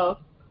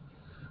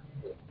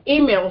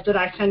emails that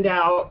I send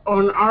out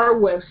on our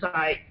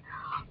website,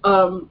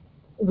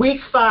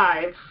 week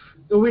 5,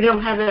 we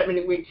don't have that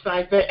many weeks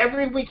 5, but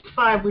every week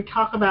 5 we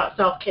talk about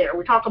self-care.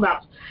 We talk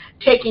about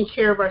taking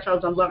care of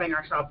ourselves and loving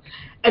ourselves.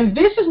 And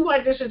this is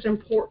why this is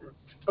important,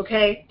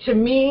 okay? To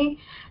me,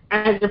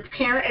 as a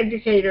parent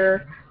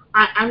educator,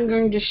 I'm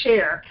going to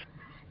share.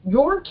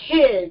 Your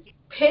kids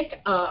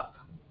pick up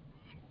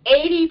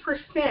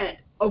 80%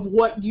 of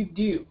what you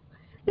do.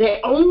 They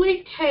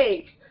only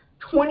take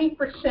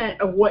 20%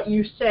 of what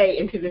you say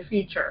into the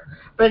future,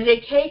 but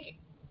they take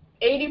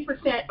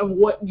 80% of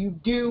what you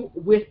do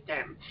with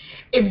them.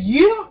 If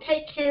you don't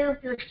take care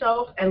of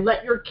yourself and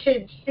let your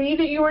kids see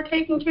that you are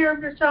taking care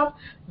of yourself,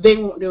 they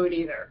won't do it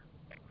either.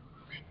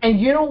 And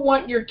you don't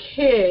want your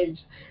kids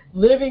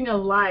living a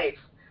life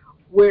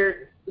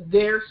where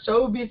they're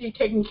so busy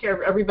taking care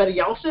of everybody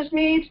else's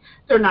needs,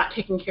 they're not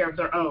taking care of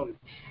their own.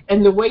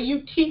 And the way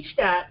you teach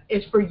that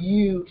is for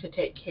you to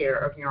take care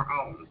of your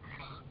own.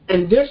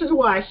 And this is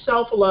why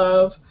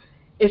self-love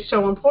is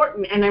so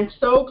important. And I'm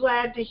so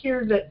glad to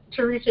hear that,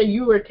 Teresa,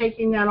 you are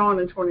taking that on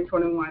in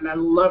 2021. I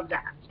love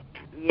that.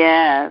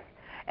 Yes.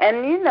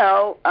 And,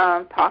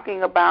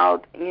 talking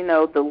about,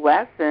 the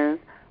lessons,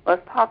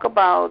 let's talk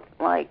about,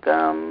 like,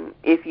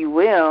 if you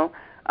will,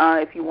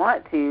 if you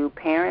want to,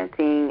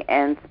 parenting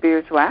and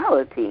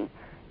spirituality,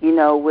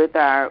 with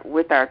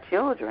our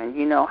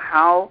children.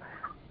 How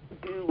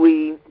do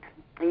we,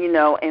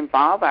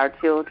 involve our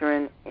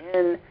children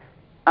in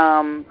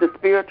the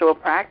spiritual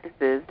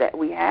practices that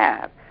we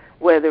have,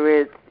 whether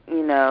it's,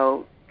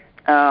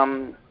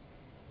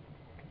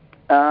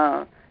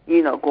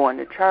 going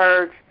to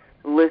church,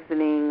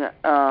 listening,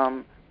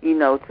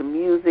 to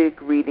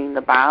music, reading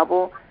the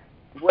Bible.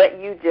 What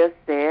you just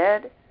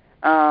said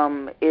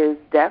is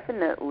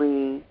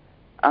definitely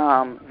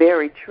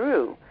very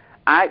true.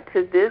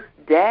 To this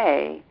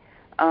day,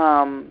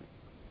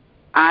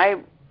 I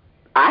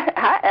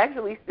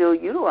actually still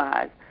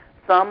utilize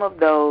some of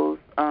those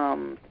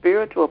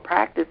spiritual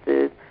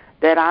practices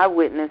that I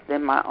witnessed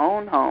in my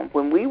own home.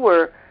 When we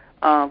were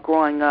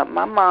growing up,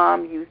 my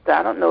mom used to,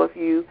 I don't know if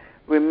you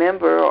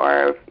remember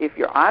or if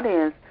your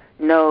audience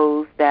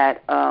knows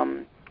that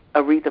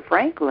Aretha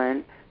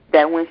Franklin,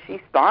 that when she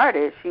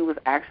started, she was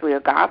actually a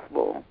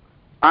gospel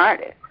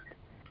artist.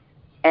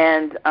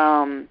 And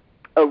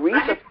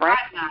Aretha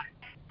Franklin.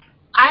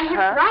 I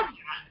have forgotten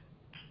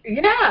that.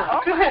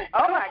 Yeah, go ahead.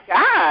 Oh my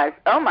gosh!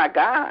 Oh my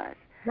gosh!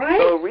 Right?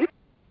 So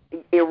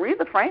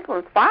Aretha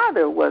Franklin's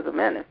father was a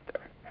minister,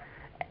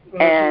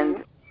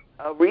 and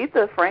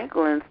Aretha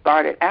Franklin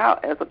started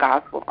out as a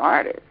gospel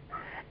artist,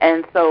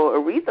 and so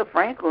Aretha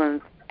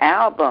Franklin's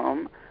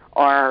album,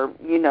 or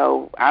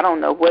I don't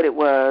know what it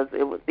was.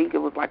 I think it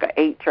was like an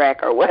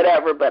 8-track or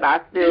whatever, but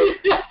I still.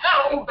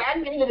 Oh, back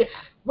in the day.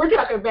 We're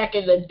talking back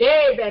in the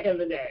day.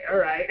 All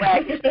right.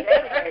 Back in the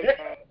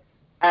day.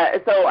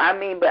 So I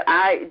mean, but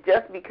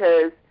just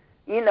because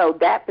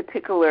that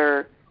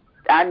particular,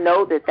 I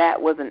know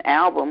that was an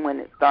album when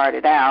it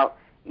started out.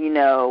 We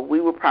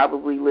were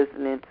probably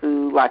listening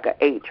to like an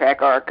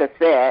 8-track or a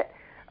cassette,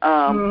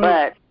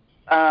 but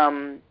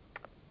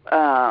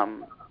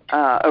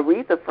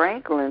Aretha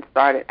Franklin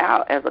started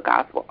out as a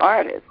gospel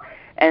artist,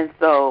 and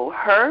so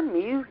her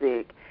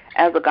music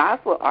as a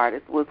gospel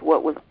artist was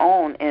what was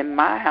on in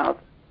my house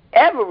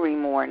every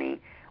morning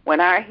when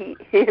our feet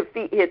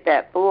hit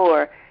that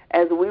floor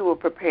as we were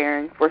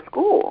preparing for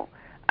school.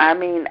 I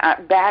mean,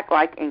 back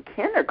like in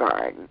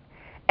kindergarten.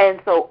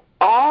 And so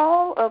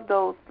all of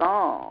those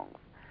songs,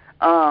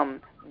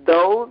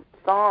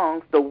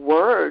 the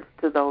words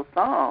to those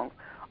songs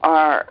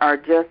are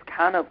just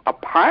kind of a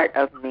part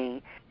of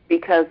me,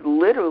 because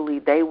literally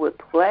they would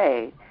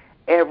play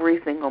every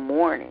single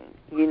morning,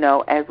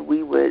 as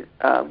we would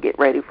get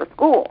ready for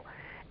school.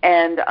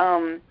 And,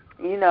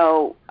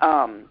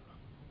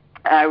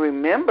 I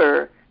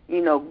remember,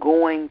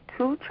 going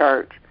to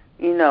church,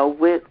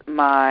 with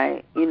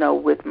my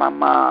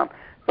mom.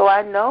 So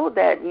I know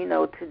that,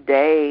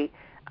 today,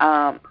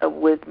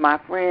 with my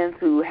friends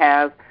who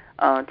have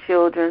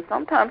children,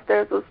 sometimes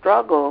there's a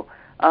struggle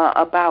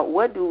about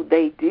what do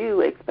they do,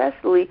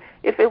 especially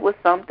if it was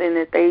something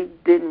that they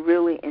didn't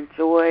really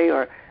enjoy,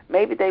 or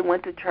maybe they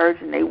went to church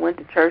and they went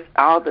to church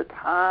all the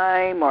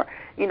time, or,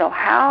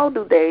 how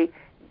do they,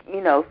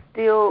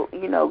 still,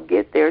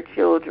 get their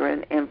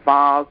children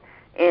involved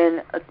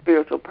in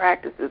spiritual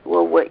practices.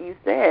 Well, what you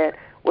said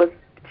was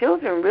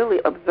children really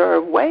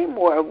observe way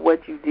more of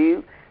what you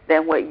do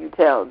than what you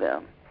tell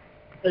them.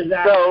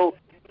 Exactly.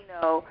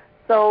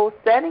 So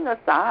setting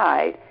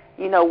aside,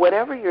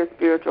 whatever your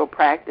spiritual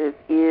practice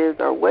is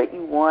or what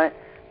you want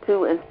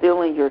to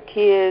instill in your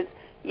kids,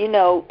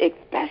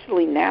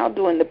 especially now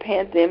during the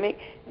pandemic,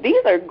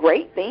 these are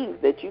great things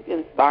that you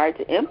can start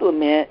to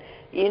implement,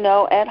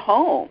 at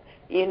home.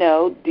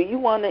 Do you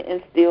want to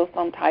instill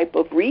some type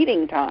of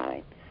reading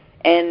time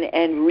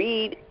and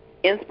read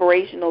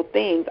inspirational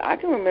things? I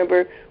can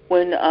remember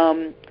when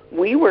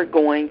we were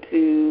going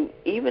to,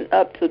 even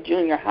up to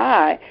junior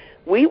high,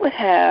 we would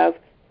have,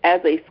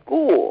 as a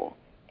school,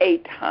 a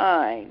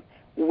time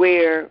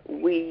where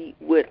we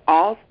would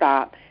all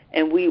stop,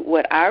 and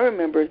what I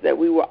remember is that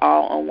we were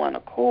all on one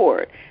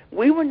accord.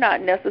 We were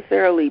not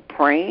necessarily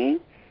praying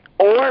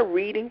or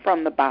reading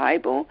from the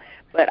Bible,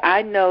 but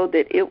I know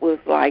that it was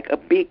like a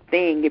big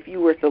thing if you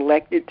were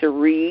selected to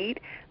read,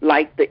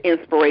 like the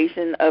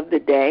inspiration of the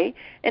day,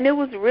 and it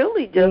was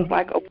really just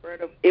like a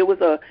word of, it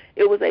was a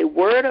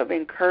word of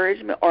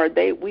encouragement, or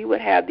we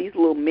would have these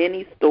little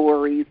mini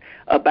stories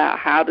about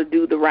how to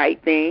do the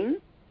right thing,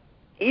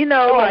 you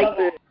know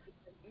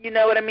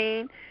what I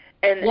mean?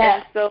 And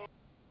so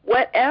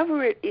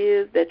whatever it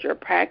is that your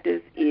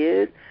practice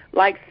is,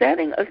 like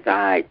setting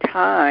aside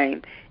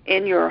time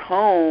in your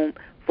home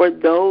for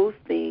those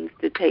things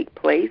to take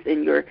place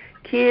and your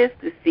kids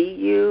to see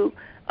you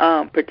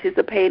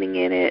participating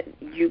in it,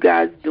 you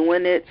guys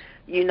doing it,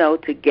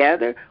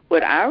 together.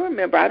 What I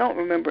remember, I don't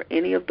remember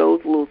any of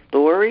those little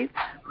stories,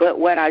 but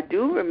what I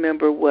do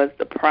remember was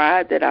the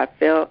pride that I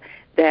felt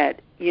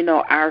that,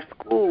 our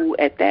school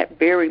at that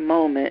very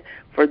moment,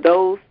 for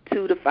those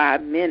 2 to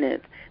 5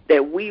 minutes,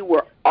 that we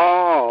were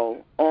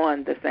all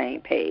on the same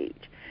page.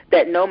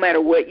 That no matter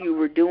what you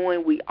were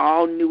doing, we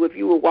all knew if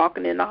you were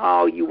walking in the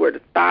hall, you were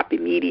to stop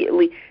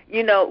immediately,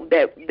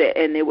 that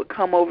and it would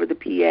come over the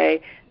PA,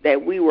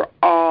 that we were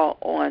all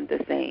on the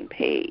same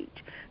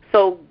page.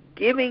 So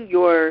giving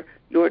your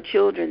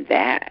children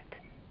that,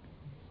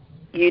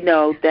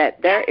 that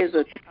there is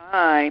a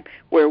time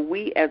where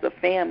we as a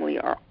family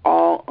are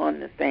all on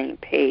the same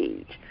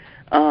page,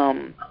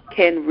 can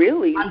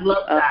really I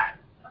love that.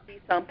 be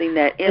something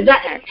that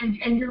impacts.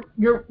 And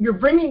you're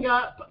bringing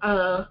up.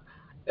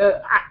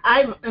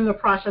 I'm in the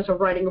process of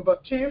writing a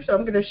book too, so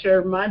I'm going to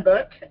share my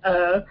book.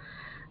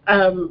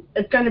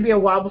 It's going to be a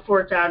while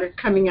before it's out. It's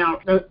coming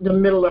out the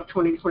middle of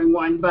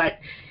 2021, but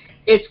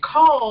it's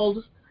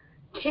called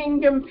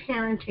Kingdom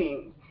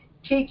Parenting: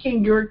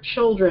 Teaching Your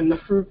Children the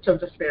Fruits of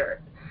the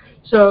Spirit.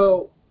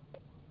 So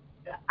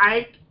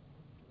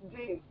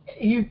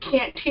you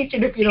can't teach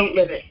it if you don't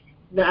live it.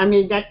 I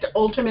mean, that's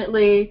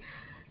ultimately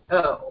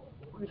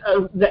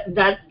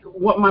that's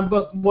what my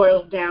book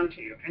boils down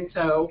to. And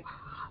so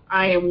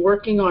I am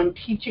working on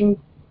teaching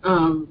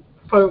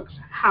folks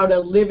how to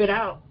live it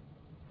out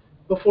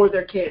before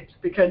their kids,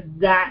 because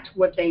that's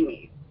what they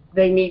need.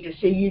 They need to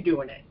see you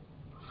doing it.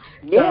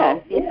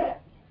 Yes, so,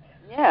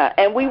 yeah.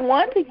 And we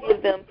want to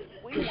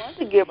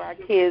give our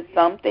kids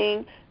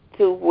something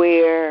to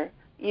where,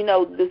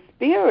 the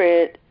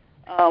Spirit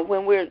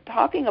when we're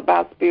talking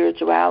about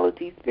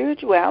spirituality,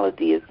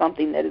 spirituality is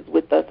something that is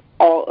with us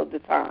all of the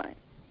time,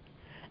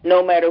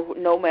 no matter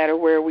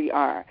where we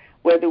are,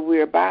 whether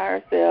we're by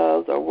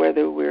ourselves or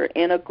whether we're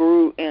in a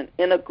group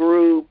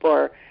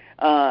or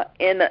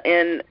in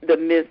the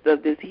midst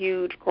of this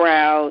huge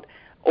crowd,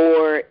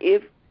 or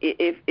if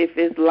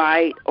it's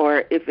light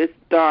or if it's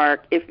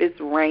dark, if it's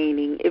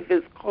raining, if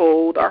it's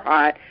cold or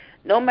hot,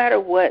 no matter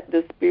what,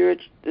 the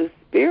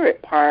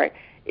spirit part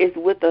is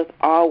with us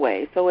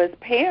always. So as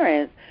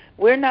parents,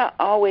 we're not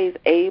always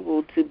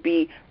able to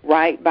be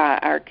right by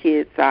our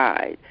kids'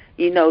 side.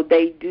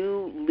 They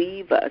do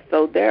leave us.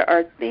 So there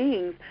are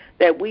things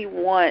that we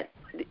want,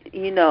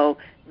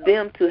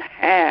 them to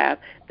have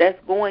that's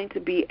going to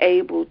be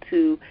able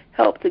to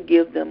help to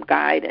give them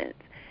guidance.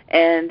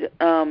 And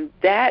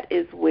that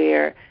is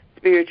where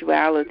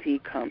spirituality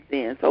comes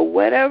in. So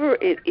whatever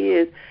it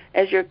is,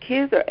 as your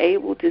kids are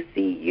able to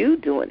see you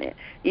doing it,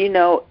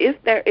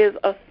 if there is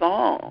a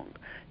song,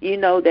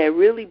 that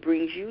really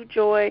brings you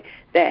joy,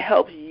 that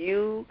helps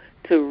you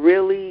to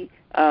really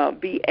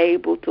be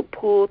able to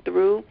pull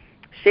through,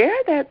 share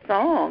that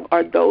song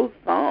or those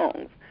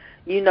songs,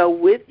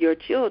 with your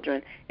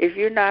children. If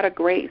you're not a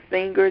great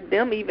singer,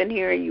 them even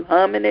hearing you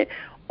humming it,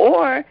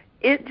 or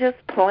it just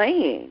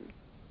playing,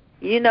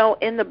 in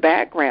the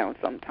background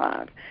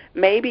sometimes.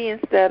 Maybe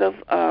instead of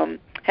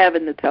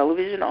having the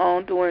television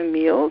on during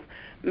meals,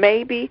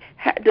 maybe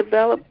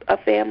develop a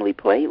family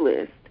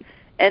playlist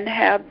and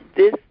have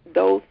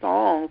those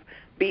songs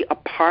be a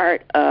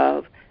part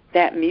of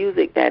that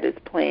music that is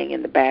playing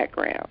in the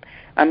background.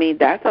 I mean,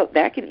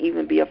 that can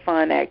even be a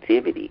fun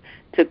activity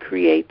to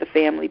create the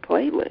family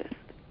playlist.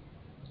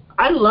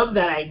 I love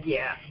that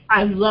idea.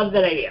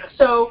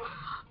 So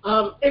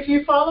if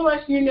you follow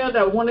us, you know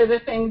that one of the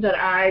things that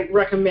I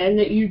recommend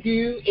that you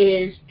do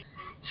is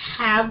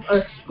have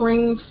a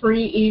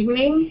screen-free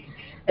evening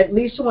at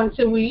least once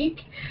a week.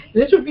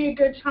 This would be a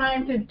good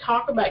time to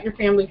talk about your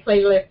family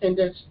playlist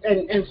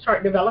and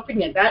start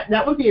developing it.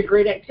 That would be a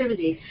great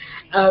activity.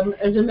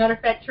 As a matter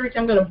of fact, Teresa,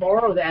 I'm going to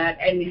borrow that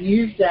and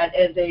use that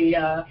as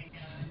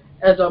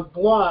a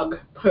blog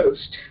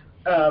post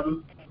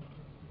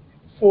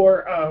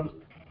for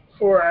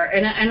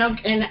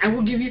and I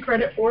will give you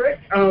credit for it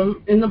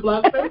in the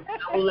blog post.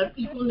 I will let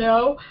people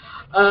know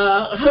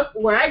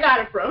where I got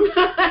it from.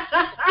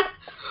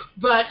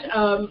 But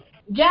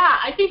yeah,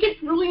 I think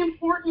it's really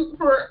important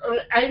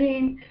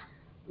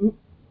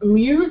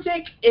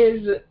music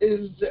is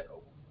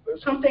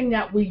something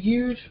that we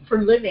use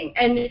for living.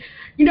 And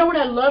what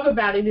I love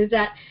about it is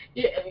that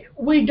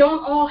we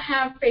don't all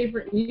have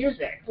favorite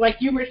music. Like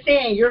you were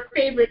saying, your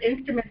favorite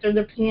instruments are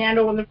the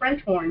piano and the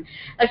French horn.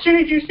 As soon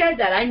as you said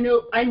that, I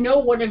know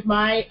one of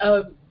mine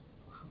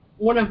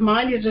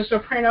is a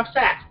soprano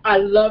sax. I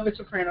love a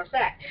soprano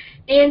sax.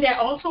 And I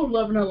also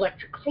love an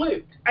electric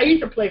flute. I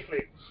used to play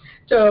flute.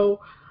 So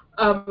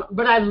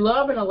but I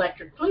love an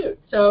electric flute.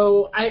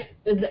 So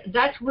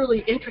that's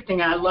really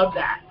interesting. I love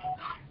that.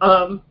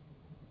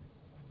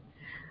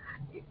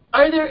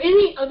 Are there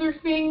any other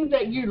things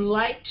that you'd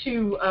like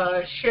to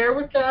share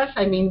with us?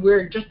 I mean,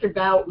 we're just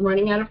about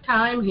running out of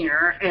time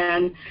here,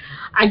 and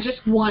I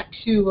just want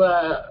to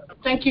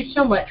thank you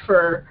so much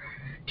for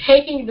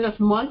taking this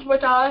month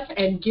with us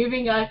and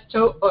giving us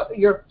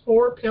your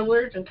 4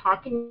 pillars and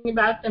talking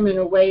about them in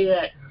a way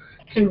that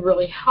can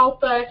really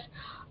help us.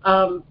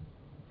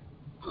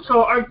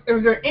 So are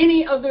there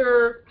any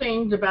other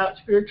things about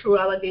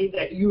spirituality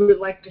that you would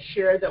like to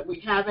share that we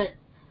haven't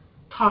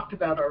talked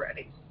about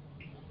already?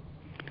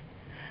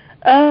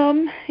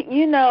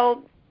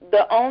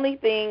 The only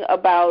thing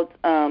about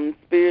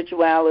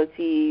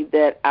spirituality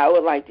that I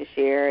would like to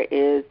share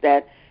is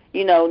that,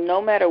 no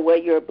matter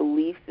what your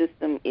belief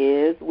system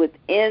is,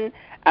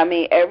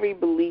 every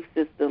belief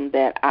system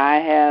that I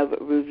have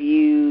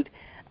reviewed,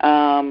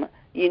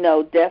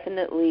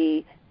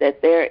 definitely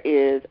that there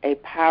is a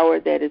power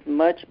that is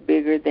much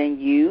bigger than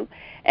you,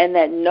 and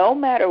that no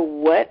matter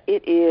what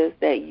it is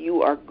that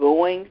you are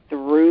going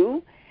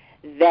through,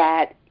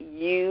 that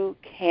you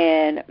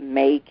can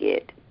make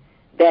it.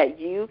 That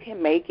you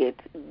can make it.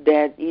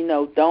 That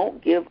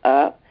don't give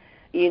up.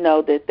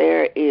 That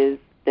there is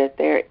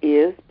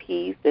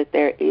peace. That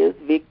there is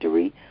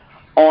victory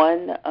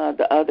on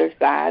the other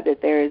side.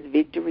 That there is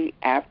victory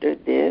after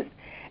this,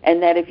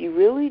 and that if you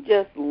really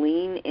just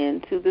lean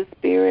into the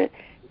Spirit,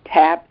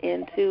 tap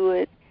into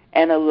it,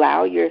 and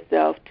allow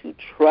yourself to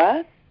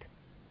trust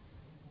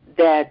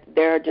that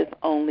there are just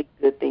only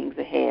good things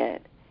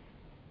ahead.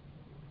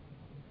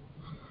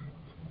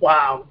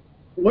 Wow,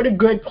 what a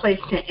good place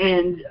to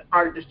end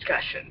our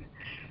discussion.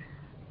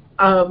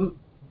 I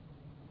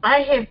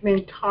have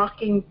been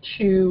talking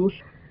to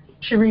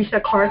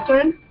Teresa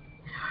Carthen.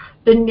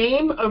 The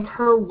name of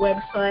her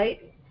website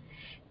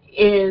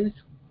is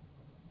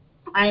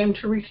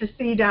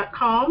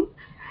IamTeresaC.com.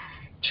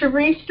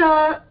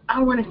 Teresa,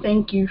 I want to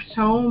thank you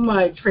so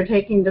much for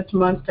taking this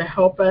month to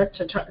help us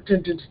to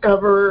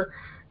discover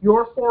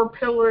your 4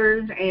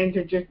 pillars and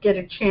to just get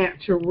a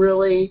chance to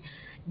really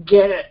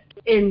get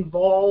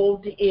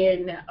involved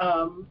in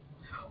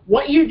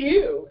what you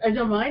do as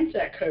a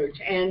mindset coach.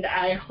 And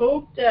I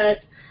hope that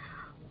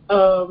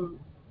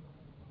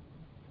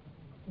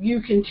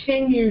you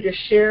continue to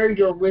share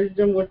your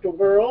wisdom with the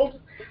world,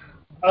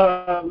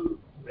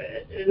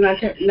 not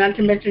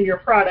to mention your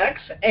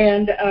products.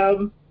 And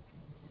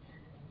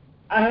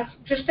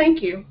just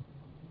thank you.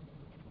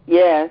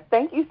 Yes,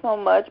 thank you so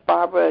much,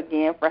 Barbara,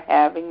 again for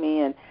having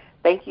me, and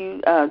thank you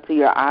to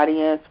your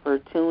audience for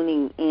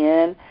tuning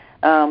in.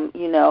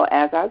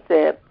 As I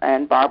said,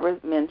 and Barbara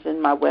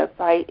mentioned, my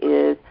website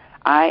is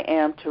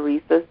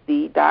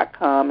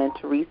IamTeresaC.com, and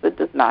Teresa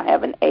does not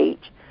have an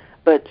H,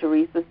 but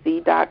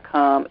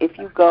TeresaC.com. If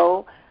you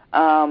go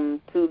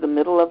to the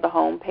middle of the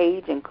home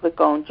page and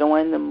click on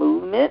Join the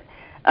Movement,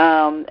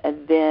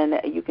 and then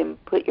you can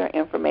put your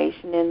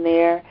information in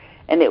there,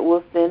 and it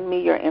will send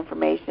me your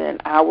information,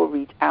 and I will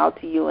reach out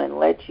to you and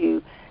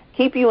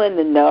keep you in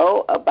the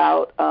know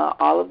about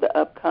all of the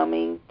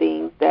upcoming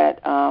things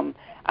that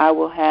I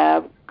will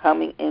have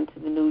coming into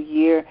the new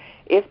year.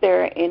 If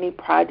there are any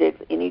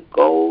projects, any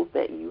goals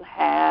that you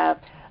have,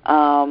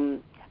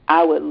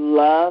 I would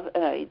love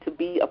to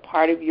be a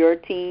part of your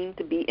team,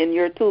 to be in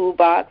your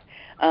toolbox,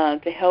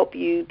 to help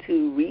you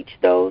to reach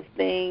those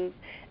things,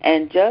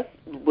 and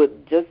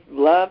would just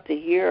love to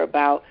hear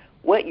about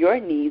what your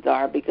needs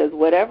are, because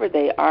whatever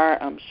they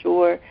are, I'm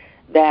sure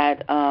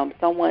that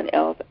someone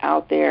else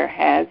out there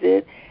has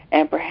it,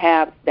 and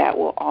perhaps that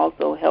will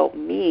also help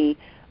me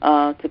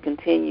to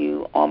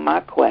continue on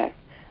my quest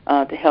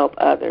to help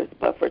others.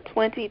 But for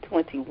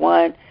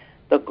 2021,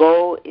 the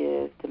goal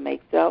is to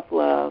make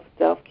self-love,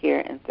 self-care,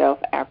 and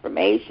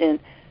self-affirmation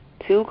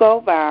to go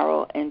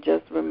viral, and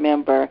just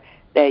remember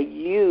that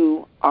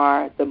you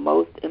are the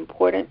most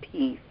important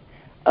piece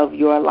of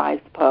your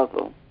life's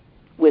puzzle.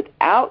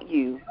 Without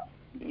you,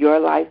 your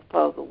life's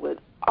puzzle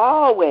would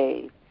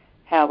always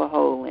have a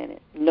hole in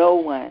it. No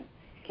one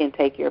can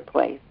take your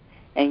place,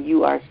 and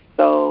you are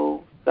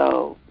so,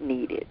 so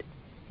needed.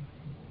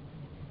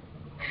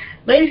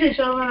 Ladies and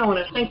gentlemen, I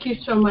want to thank you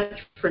so much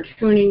for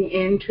tuning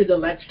in to the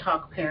Let's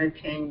Talk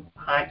Parenting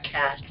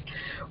podcast.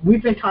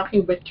 We've been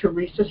talking with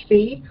Teresa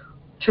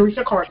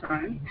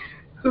Cartwright,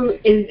 who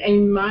is a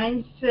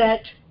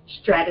mindset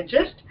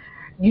strategist.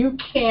 You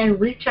can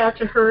reach out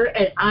to her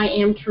at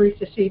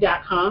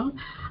IamTeresaC.com.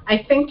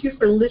 I thank you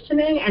for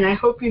listening, and I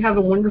hope you have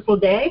a wonderful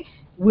day.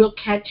 We'll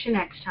catch you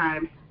next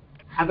time.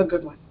 Have a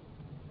good one.